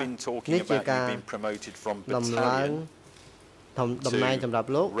have been talking about you've been promoted from ដំឡើង battalion តំណែងសម្រាប់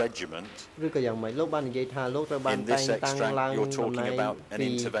លោក regiment ឬក៏យ៉ាងម៉េចលោកបាននិយាយថាលោកត្រូវបាន in តែ this ងតាំង extract ឡើង you're តំ talking ណែង about an ពីក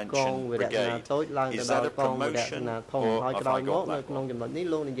ង intervention វិរៈសេនា brigade តូចឡើងទៅ is ដល់ that a កងវិរៈសេ promotion នាធំ or ហើយ have ក្រោយ I មក got នៅ that ក្នុងចំណុចនេះ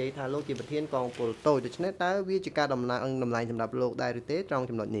លោកនិយាយថាលោកជាប្រធានកងពលតូចដូច្នេះតើវាជាការតំណែងសម្រាប់លោកដែរឬទេត្រង់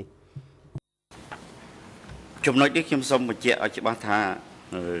ចំណុចនេះ ចំណុចនេះខ្ញុំសូមបញ្ជាក់ឲ្យច្បាស់ថា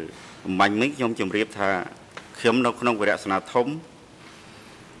អំបញ្ញនេះខ្ញុំជម្រាបថាខ្ញុំនៅក្នុងវិរៈសេនាធំ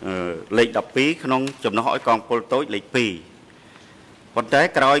លេខ12ក្នុងចំណុះឲ្យកងពលតូចលេខ2ប៉ុន្តែ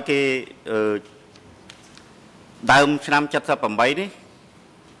ក្រោយគេដើមឆ្នាំ78នេះ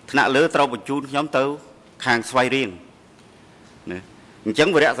ថ្នាក់លើត្រូវបញ្ជូនខ្ញុំទៅខាងស្វាយរៀងណាអញ្ចឹង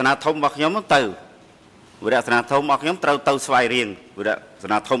វិរៈសេនាធំរបស់ខ្ញុំទៅវិរៈសេនាធំរបស់ខ្ញុំត្រូវទៅស្វាយរៀងវិរៈសេ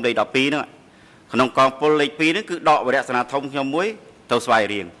នាធំលេខ12ហ្នឹងក្នុងកងពលលេខ2ហ្នឹងគឺដកវិរៈសេនាធំខ្ញុំមួយទៅស្វាយ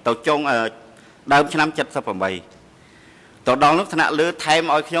រៀងទៅចុងដើមឆ្នាំ78ទៅដល់នោះថ្នាក់លើថែម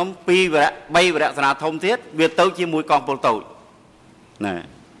ឲ្យខ្ញុំ2វិរៈសេនាធំទៀតវាទៅជាមួយ កងពលតូចណា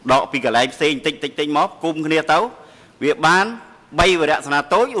ដកពីកន្លែងផ្សេងតិចមកគុំគ្នាទៅវាបាន3វិរៈសេនា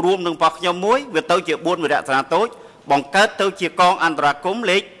តូចរួមនឹងរបស់ខ្ញុំមួយវាទៅជា4វិរៈសេនាតូចបង្កើតទៅជាកងអន្តរាគមន៍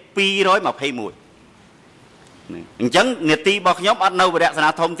លេខ221អញ្ចឹងនេតិរបស់ខ្ញុំអត់នៅវិរៈសេនា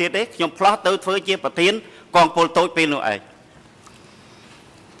ធំទៀតទេខ្ញុំផ្លោះទៅធ្វើជាប្រធានកងពលតូចពេលនោះឯង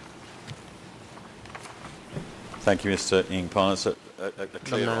Thank you Mr. Ing Pan. It's a តំ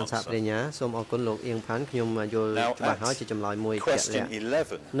clear ណាងសហ answer. ប្រញ្ញាសូមអរគុណលោកអៀងផាន់ខ្ញុំយល់ច្បាស់ហើយជាចម្លើយមួយជាក់លា Question ក់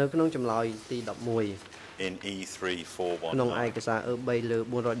 11 នៅក្នុងចម្លើយទី11 in E3419. ក្នុងឯកសារ3លើ You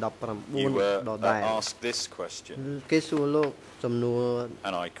 419 ដដែល asked this question គេសួរលោកសំណួរ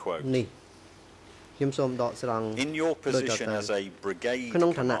and I quote នេះខ្ញុំសូមដកស្រង់ In your position as a brigade ក្នុ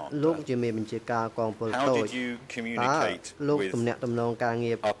ងឋានៈលោក commander ជាមេបញ្ជាការកងពល how តូច did you តើ communicate លោក with ទំនាក់ទំនងការ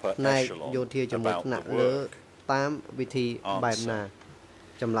ងារ upper ផ្នែក echelon យោធាជាមួយ about ថ្នាក់ the លើ work? តាមវិធីបែបណា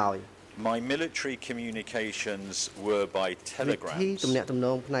ចម្លើយ My military communications were by វិធី telegrams ទំនាក់ទំន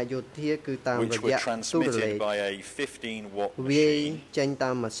ងផ្នែកយោធាគឺតាមរ which យៈ were ទូរលេខ transmitted by a 15-watt វាយ machine ចេញ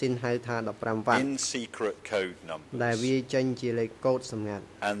តាមម៉ាស៊ីនហៅថា15វ៉ាត់ in secret code ដែល numbers វាយចេញជាលេខកូដសម្ងាត់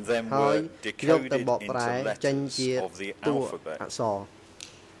and then ហើយ were យកទៅ decoded បកប្រែ into ចេញជា letters of the តួ alphabet. អក្សរ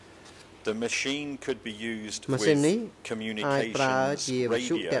The machine could be used ម៉ាស៊ីននេះ with អាចប្រើជា communications វិទ្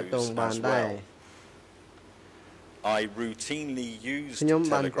យុតាក់ទង radios បាន as ដែរ well. I routinely used ខ្ញុំ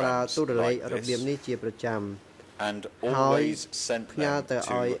បានប្រើ telegrams ទូរលេខ like របៀប this នេះជាប្រចាំ and ហើយ always sent ផ្ញើ them ទៅ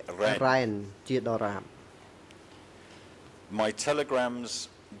ឲ្យ to Ren. រ៉ែនជាដរាប My telegrams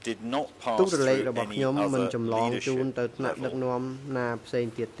did not ទូ pass រលេខ through របស់ any ខ្ញុំមិន other ចម្លងជូន leadership ទៅថ្នាក់ដឹក level. នាំណាផ្សេង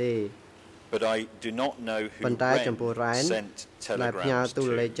ទៀតទេ But I do not know who ប៉ុន្តែចំពោះរ៉ែន Ren sent ដែលផ្ញើ telegrams ទូ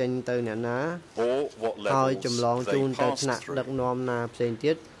រលេខ to ចេញទៅអ្នកណា or what ហើយ levels ចម្លងជូ they នទៅថ្ passed នាក់ដឹក through. នាំណាផ្សេង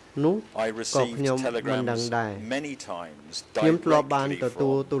ទៀតនោះ I ក៏ received ខ្ញុំមិនដឹង telegrams ដែរ many times ខ្ញុំធ្លាប់បាន directly ទ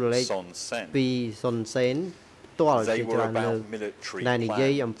ទួលទូរលេខ from Son Sen. ពីសុនសេនផ្ទាល់ជា They ច្ were រើនលើក about military ដែលនិយា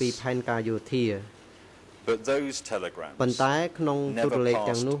យអំពី plans. ផែនការយោធា But those telegrams ប៉ុន្តែក្នុងទូរលេខ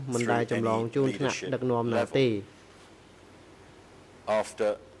ទាំងនោះមិនដែលចម្លងជូនថ្នាក់ដឹកនាំណាទេ after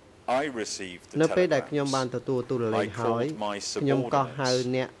I received the នៅពេលដែលខ្ញុំ telegrams, បានទទួលទូរលេខ I ហើយ called my ខ្ញុំក៏ហៅ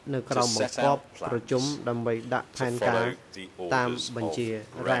subordinates អ្នកនៅក្រោមបង្គាប់ប្រជុំដើម្បីដាក់ផែ to នការ follow the តាម orders បញ្ជា of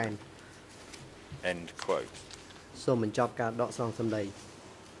រ៉ែន Ren. End quote. សូមបញ្ចប់ការដកស្រង់សម្ដី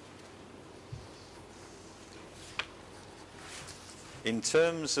In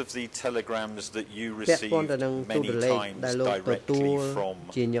terms of the telegrams that you ពាក់ព័ន្ធ received ទៅនឹងទូ many រលេខ times ដែលលោកទទួល directly from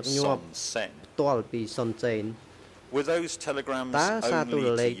ជាញឹកញាប់ Son Sen, ផ្ទាល់ពីសុនសេន were those telegrams តើសារទូរ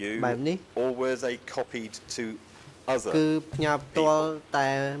only លេ to ខ you បែបនេះ or were they copied to other គឺផ្ញើផ្ទាល់តែ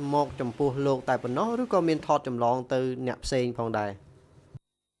មកចំពោះលោកតែប៉ុណ្ណោះឬក៏មានថតចម្លងទៅអ្នកផ្សេងផងដែរ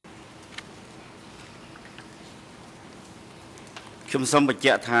ខ្ញុំសូមបញ្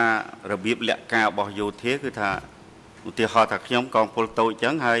ជាក់ថារបៀបលក្ខការរបស់យោធាគឺថាឧទាហរណ៍ថាខ្ញុំកងពលតូចអញ្ចឹ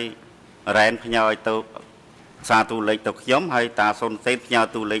ងហើយរ៉ែនផ្ញើឲ្យទៅសារទូលេខទៅខ្ញុំហើយតាសុនសេនផ្ញើ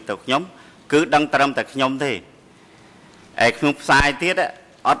ទូលេខទៅខ្ញុំគឺដឹងត្រឹមតែខ្ញុំទេឯខ្ញុំផ្សាយទៀត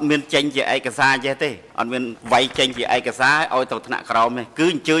អត់មានចេញជាឯកសារចេះទេអត់មានវាយចេញជាឯកសារឲ្យទៅថ្នាក់ក្រោមទេគឺ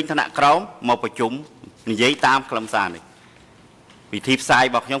អញ្ជើញថ្នាក់ក្រោមមកប្រជុំនិយាយតាមខ្លឹមសារនេះវិធីផ្សាយ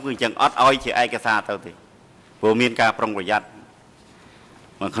របស់ខ្ញុំគឺអញ្ចឹងអត់ឲ្យជាឯកសារទៅទេព្រោះមានការប្រុងប្រយ័ត្ន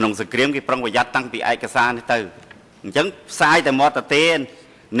ក្នុងសង្គ្រាមគេប្រុងប្រយ័ត្នតាំងពីឯកសារនេះទៅអញ្ចឹងផ្សាយតែមកទៅទេ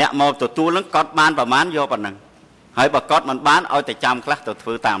អ្នកមកទទួលនឹងកត់បានប្រមាណយកប៉ុណ្ណឹងហើយបើកត់មិនបានឲ្យតែចាំខ្លះទៅធ្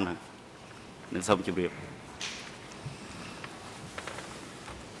វើតាមហ្នឹងនឹងសូមជម្រាប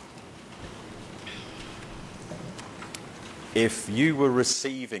If you were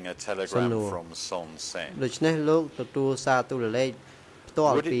receiving a telegram from Son Sen ដូច្នេះលោកទទួលសារទូរលេខផ្ទា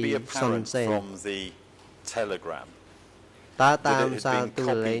ល់ពី Son Sen from the telegram តើតាមសារទូ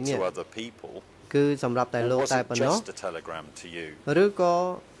រលេខនេះគឺសម្រាប់តែលោកតែប៉ុណ្ណោះឬក៏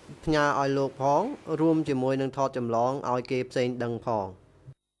ផ្ញើឲ្យលោកផងរួមជាមួយនឹងថតចម្លងឲ្យគេផ្សេងដឹងផង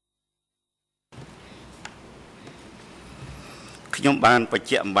ខ្ញុំបានបញ្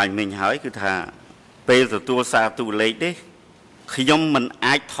ជាក់អំបញ្ញមិញហើយគឺថាពេលទទួលសារទូរលេខនេះខ្ញុំមិន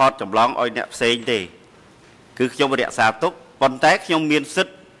អាចថតចម្លងឲ្យអ្នកផ្សេងទេគឺខ្ញុំរក្សាទុកប៉ុន្តែខ្ញុំមានសិទ្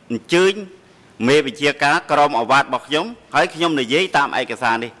ធិអញ្ជើញមេវិជាការក្រុមអាវ៉ាតរបស់ខ្ញុំហើយខ្ញុំនិយាយតាមឯក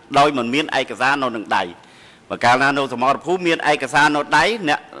សារនេះដោយមិនមានឯកសារនៅនឹងដៃបើកាលណានៅសមរភូមិមានឯកសារនៅដៃ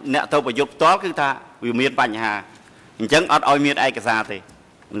អ្នកទៅប្រយុទ្ធផ្ទាល់គឺថាវាមានបញ្ហាអញ្ចឹងអត់ឲ្យមានឯកសារទេ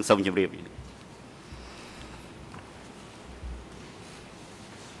នឹងសូមជម្រាប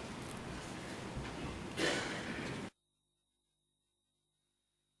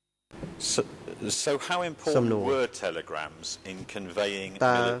So how important were telegrams in conveying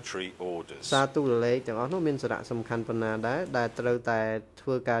military orders សារទូរលេខទាំងអស់នោះមានសារៈសំខាន់ប៉ុណ្ណាដែរដែលត្រូវតែធ្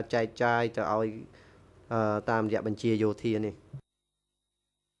វើការចែកចាយទៅឲ្យតាមរយៈបញ្ជាយោធានេះ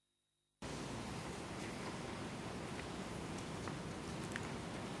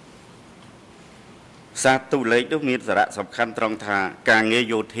សារទូរលេខនោះមានសារៈសំខាន់ត្រង់ថាការងារ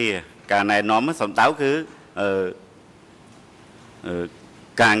យោធាការណែនាំសំដៅគឺ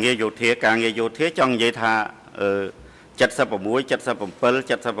ការងារយោធាចង់និយាយថា76 77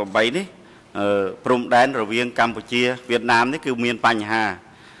 78នេះព្រំដែនរវាងកម្ពុជាវៀតណាមនេះគឺមានបញ្ហា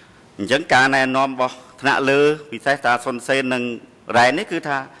អញ្ចឹងការណែនាំរបស់ថ្នាក់លើពិសេសតាសុនសេននិងរ៉ែននេះគឺ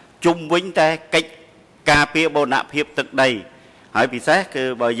ថាជុំវិញតែកិច្ចការពារបូរណភាពទឹកដីហើយពិសេសគឺ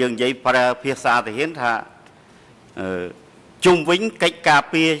បើយើងនិយាយប្រើភាសាទាហានថាជុំវិញកិច្ចការ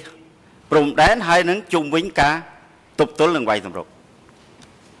ពារព្រំដែនហើយនឹងជុំវិញការទប់ទល់នឹងវាយសម្រុក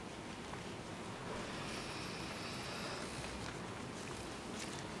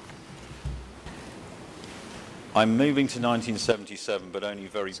I'm moving to 1977 but only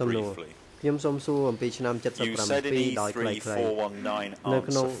very briefly ខ្ញុំសូមសួរអំពីឆ្នាំ77ដោយខ្លីៗនៅ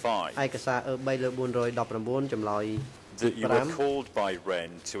ក្នុងឯកសារE3/419 ចម្លើយ that you were called by Ren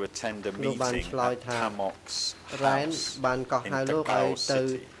to attend a meeting at Tamok's house បានកោះហៅលោកឲ្យទៅ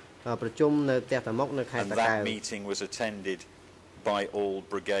ប្រជុំនៅផ្ទះតាមុកនៅខេត្តតាកែវ and that meeting was attended by all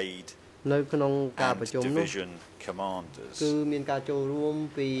brigade នៅក្នុងការប្រជុំនោះ commanders គឺមានការចូលរួម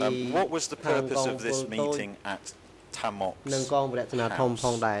ពី What was the purpose of this meeting at Tamok នឹងកងវរៈនាធំផ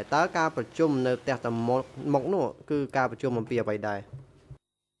ងដែរតើការប្រជុំនៅផ្ទះតាមុកនោះគឺការប្រជុំអំពីអ្វីដែរ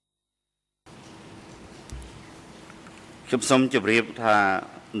ខ្ញុំសូមជម្រាបថា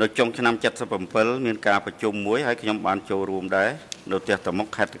នៅចុងឆ្នាំ77មានការប្រជុំមួយហើយខ្ញុំបានចូលរួមដែរនៅផ្ទះតាមុក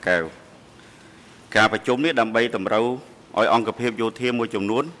ខេត្តតាកែវការប្រជុំនេះដើម្បីតម្រូវឲ្យអង្គភាពយោធាមួយចំ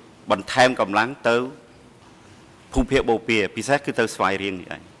នួនបន្ថែមកម្លាំងទៅភូមិភាគបូព៌ាពិសេសគឺទៅស្វាយរៀងនេះ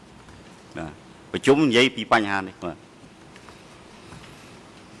ឯងបាទប្រជុំនិយាយពីបញ្ហានេះបាទ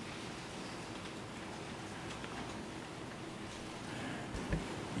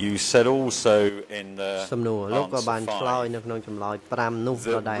You said also in the សំណួរលោកក៏បានឆ្លើយនៅក្នុងចម្លើយ5នោះ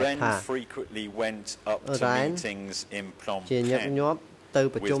ក៏ដែរថា frequently went up to meetings in Phnom Penh ជាញឹកញាប់ទៅ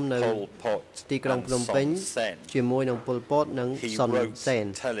ប្រជុំនៅទីក្រុងភ្នំពេញជាមួយនឹងប៉ុលពតនិងសុនសេន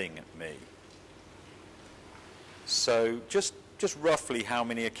So just roughly how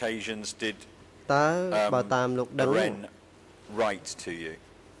many occasions did តើបើតាមលោកដឹង Ren write to you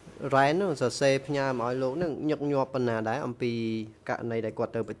រ៉ែននោះសរសេរផ្ញើមកឲ្យលោកនឹងញឹកញាប់ប៉ុណ្ណាដែរអំពីករណីដែលគា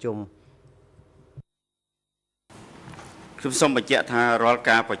ត់ទៅប្រជុំខ្ញុំសូមបញ្ជាក់ថារាល់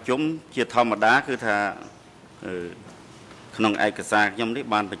ការប្រជុំជាធម្មតាគឺថាក្នុងឯកសារខ្ញុំនេះ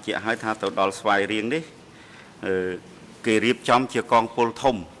បានបញ្ជាក់ឲ្យថាទៅដល់ស្វាយរៀងនេះគេរៀបចំជាកងពល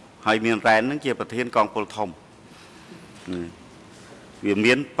ធំហើយមានរ៉ែននឹងជាប្រធានកងពលធំវា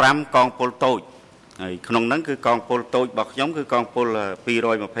មាន5កងពលតូច ហើយក្នុងហ្នឹងគឺកងពលតូចរបស់ខ្ញុំគឺកងពល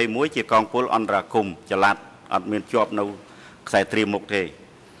221ជាកងពលអន្តរាគមចល័តអត់មានជាប់នៅខ្សែត្រៀមមុខទេ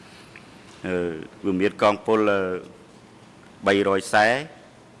វាមានកងពល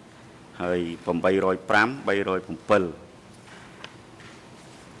340ហើយ805 307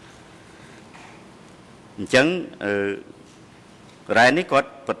អញ្ចឹងរ៉ែនេះគាត់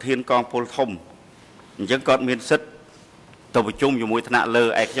ប្រធានកងពលធំអញ្ចឹងគាត់មានសិទ្ធិទៅប្រជុំជាមួយថ្នាក់លើ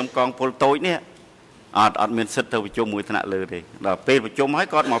ឯខ្ញុំកងពលតូចនេះអត់មានសិទ្ធិទៅប្រជុំមួយថ្នាក់លើទេដល់ពេលប្រជុំហើយ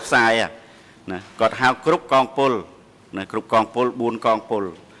គាត់មកផ្សាយណាគាត់ហៅគ្រប់កងពលណាគ្រប់កងពល4កងពល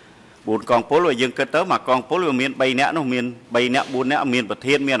4កងពលហើយយើងគិតទៅមកកងពលវាមាន3នាក់នោះមាន3នាក់4នាក់មានប្រ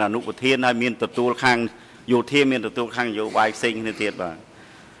ធានមានអនុប្រធានហើយមានទទួលខាងយោធាមានទទួលខាងនយោបាយផ្សេងគ្នាទៀតបាទ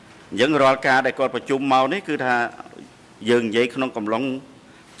អញ្ចឹងរាល់ការដែលគាត់ប្រជុំមកនេះគឺថាយើងនិយាយក្នុងកំឡុង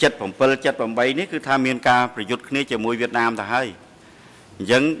77 78នេះគឺថាមានការប្រយុទ្ធគ្នាជាមួយវៀតណាមទៅហើយអ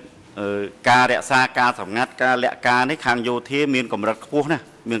ញ្ចឹងការរក្សាការសម្ងាត់ការលាក់ការនេះខាងយោធាមានកម្រិតខ្ពស់ណា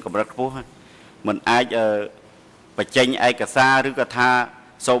មានកម្រិតខ្ពស់មិនអាចបញ្ចេញឯកសារឬក៏ថា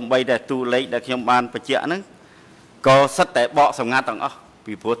សូម្បីតែទូលេខដែលខ្ញុំបានបញ្ជាក់ហ្នឹងក៏សិតតែបកសម្ងាត់ទាំងអស់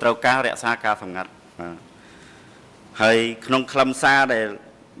ពីព្រោះត្រូវការរក្សាការសម្ងាត់ហើយក្នុងខ្លឹមសារ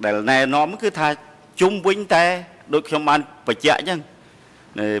ដែលណែនាំគឺថាជុំវិញតែដូចខ្ញុំបានបញ្ជាក់អញ្ចឹង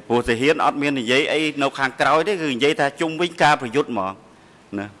ព្រោះទាហានអត់មាននិយាយអីនៅខាងក្រោយទេគឺនិយាយថាជុំវិញការប្រយុទ្ធហ្មង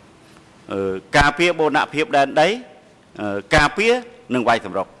ណាការពារបូរណភាពដែនដីការពារនិងវាយស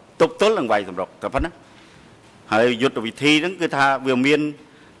ម្រុកទប់ទល់និងវាយសម្រុកតែប៉ុណ្ណាហើយយុទ្ធវិធីហ្នឹងគឺថាវាមាន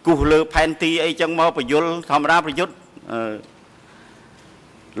គូសលើផែនទីអីចឹងមកបញ្យលធម្មតាប្រយុទ្ធ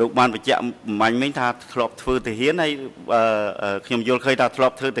លោកបានបញ្ជាក់មាញ់មិញថាធ្លាប់ធ្វើទាហានហើយខ្ញុំយល់ឃើញថាធ្លា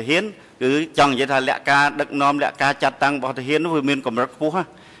ប់ធ្វើទាហានគឺចង់និយាយថាលក្ខការដឹកនាំលក្ខការចាត់តាំងរបស់ទាហាននោះវាមានកម្រិតខ្ពស់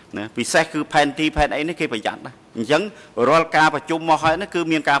ណាពិសេសគឺផែនទីផែនអីនេះគេប្រយ័ត្នណាអញ្ចឹងរាល់ការប្រជុំមកហើយនេះគឺ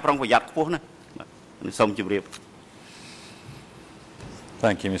មានការប្រុងប្រយ័ត្នខ្ពស់ណាសូមជម្រាប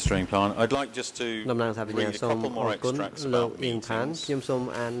Thank you, Mr. Ingpan. I'd like just to តំណាងសាធារណសូមអរគុណលោកអ៊ីងផានខ្ញុំសូម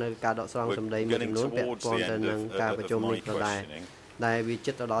អាននៅការដកស្រង់សម្ដីមួយចំនួនពាក់ព័ន្ធទៅនឹងការប្រជុំនេះក៏ដែរវា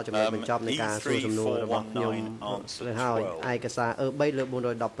ចិត្តទៅដល់ចំណុចបញ្ចប់នៃការសួរសំណួររបស់ខ្ញុំទៅហើយឯកសារ3លើ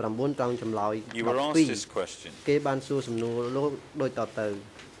419ត្រង់ចម្លើយ12គេបានសួរសំណួរលោកដូចតទៅ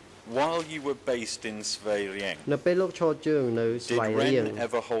While you were based in Svay Rieng, នៅពេលលោកឈរជើងនៅស្វាយរៀង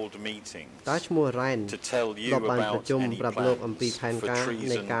ever hold meetings តើឈ្មោះ Ren លោកបានប្រជុំប្រាប់លោកអំពីផែនការ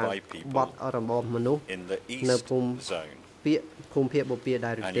នៃការបត់របបមនុស្សនៅភូមិភាគភូមិភាគបូព៌ា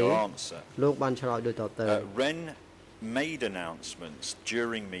ដែរឬទេលោកបានឆ្លើយដូចតទៅ Ren made announcements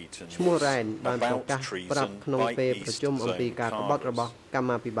during meetings ឈ្មោះ Ren បានប្រកាសប្រាប់ក្នុងពេលប្រជុំអំពីការក្បត់របស់កម្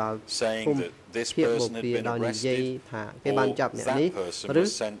មាភិបាលភូមិភាគបូព៌ាដោយនិយាយថាគេបានចាប់អ្នកនេះឬ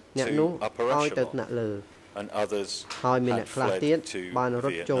អ្នកនោះឲ្យទៅថ្នាក់លើហើយមានអ្នកខ្លះទៀតបានរ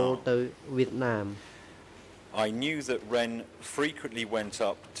ត់ចូលទៅវៀតណាម I knew that Ren frequently went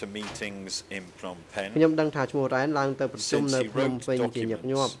up to meetings in Phnom Penh ខ្ញុំដឹងថាឈ្មោះ Ren ឡើងទៅប្រជុំនៅភ្នំពេញជាញឹក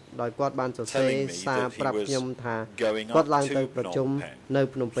ញាប់ដោយគាត់បានសរសេរសារប្រាប់ខ្ញុំថាគាត់ឡើងទៅប្រជុំនៅ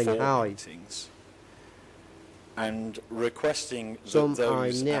ភ្នំពេញហើយ and requesting that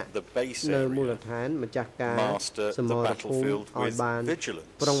those at the base នៅមូលដ្ឋានម្ចាស់ការសមរភូមិឲ្យបាន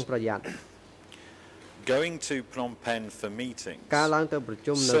ប្រុងប្រយ័ត្ន Going to Phnom Penh for meetings ការឡើងទៅប្រ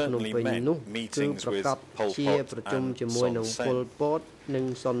ជុំនៅភ្នំពេញនោះគឺប្រកបជាប្រជុំជាមួយនឹងពលពតនិង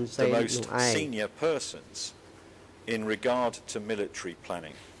សុនសេននោះឯង senior persons in regard to military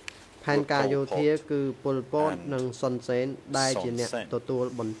planning ផែនការយោធាគឺពលពតនិងសុនសេនដែលជាអ្នកទទួល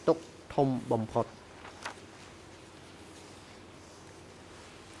បន្ទុកធំបំផុត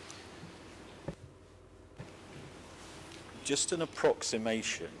Just an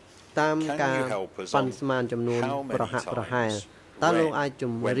approximation តាមការប៉ាន់ស្មានចំនួនប្រហាក់ប្រហែលតើលោកអាចជ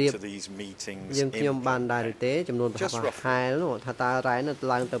ម្រាបយើងខ្ញុំបានដែរឬទេចំនួនប្រហាក់ប្រហែលនោះថាតើរ៉ែន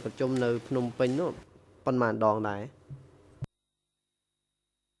ឡើងទៅប្រជុំនៅភ្នំពេញនោះប៉ុន្មានដងដែរ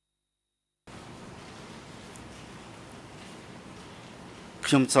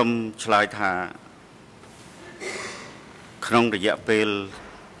ខ្ញុំសូមឆ្លើយថាក្នុងរយៈពេល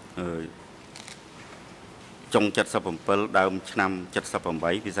ចុង77ដើមឆ្នាំ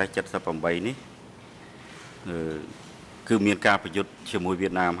78ពិសេស78នេះគឺមានការប្រយុទ្ធជាមួយវៀ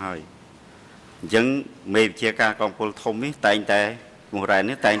តណាមហើយអញ្ចឹងមេវិជាការកងពលធំនេះតែងតែមករ៉ែន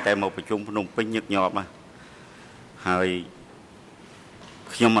នេះតែងតែមកប្រជុំភ្នំពេញញឹកញាប់ហើយ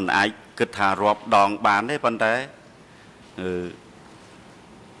ខ្ញុំមិនអាចគិតថារាប់ដងបានទេប៉ុន្តែ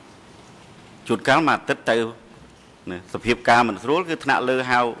ជួនកាលមួយអាទិត្យទៅសភាពការមិនស្រួលគឺថ្នាក់លើ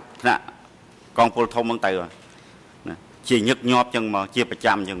ហៅថ្នាក់កងពលធំហ្នឹងទៅជាញឹកញាប់ចឹងមកជាប្រ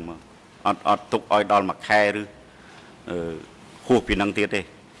ចាំចឹងមកអត់ទុកឲ្យដល់មួយខែឬហួសពីនឹងទៀតទេ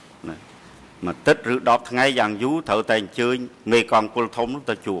ណា mà tích rưỡi đọp ngày dạng dú thở tay chơi mê con cô thông nó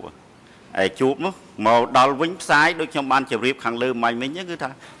ta chụp ai chụp nó màu đào vĩnh sai đôi trong ban chỉ riệp hàng lơ mày mới nhớ cứ tha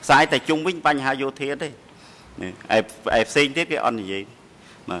sai tại chung vĩnh banh hai vô thế đấy ai xin tiếp cái on như vậy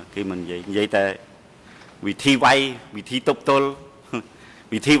mà khi mình vậy tại vì thi vay vì thi tục tôi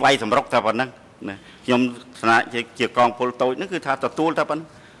vì thi vay sầm rốc ta vẫn năng trong chỉ còn cô tôi nó cứ tha ta tu ta vẫn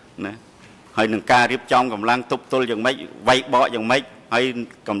hay nâng ca riệp trong cầm lăng tục tôi dừng mấy vay bỏ dừng mấy hay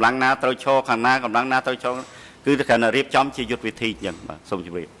cầm lăng na tôi cho hàng na cầm lăng na tôi cho cứ cái là riệp trong chỉ dụt vì thi dừng mà xong chỉ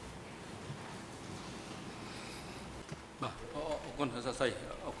việcคุณจะใส่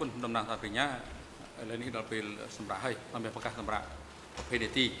คุณดำน้ำตาปีนี้อะไรนี้เราเป็นสำหรับให้เราเป็นประกาศสำหรับประเพ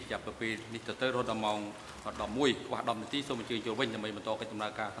ณีจากประเพณีนิตเตอร์รถดำมองดำมุ้ยว่าดำนิติสมชื่อโจวิ่งจะไม่บรรทุกกับตำนา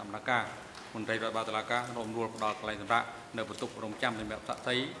กาตำนากาคนใจระบาดตะลาการวมรวมดอกอะไรสำหรับเนื้อบรรทุกรวมจำในแบบสะใจ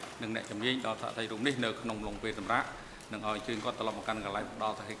หนึ่งแหนจำยิ่งดอกสะใจรวมนี้เนื้อขนมลงเป็นสำหรับหนึ่งเอาชื่อก็ตลอดกันกับอะไรดอ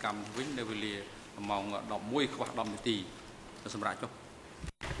กสะใจกรรมวิ่งในเวลีมองดำมุ้ยว่าดำนิติสำหรับจบ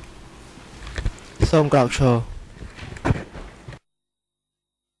ส้มกรอบโชว์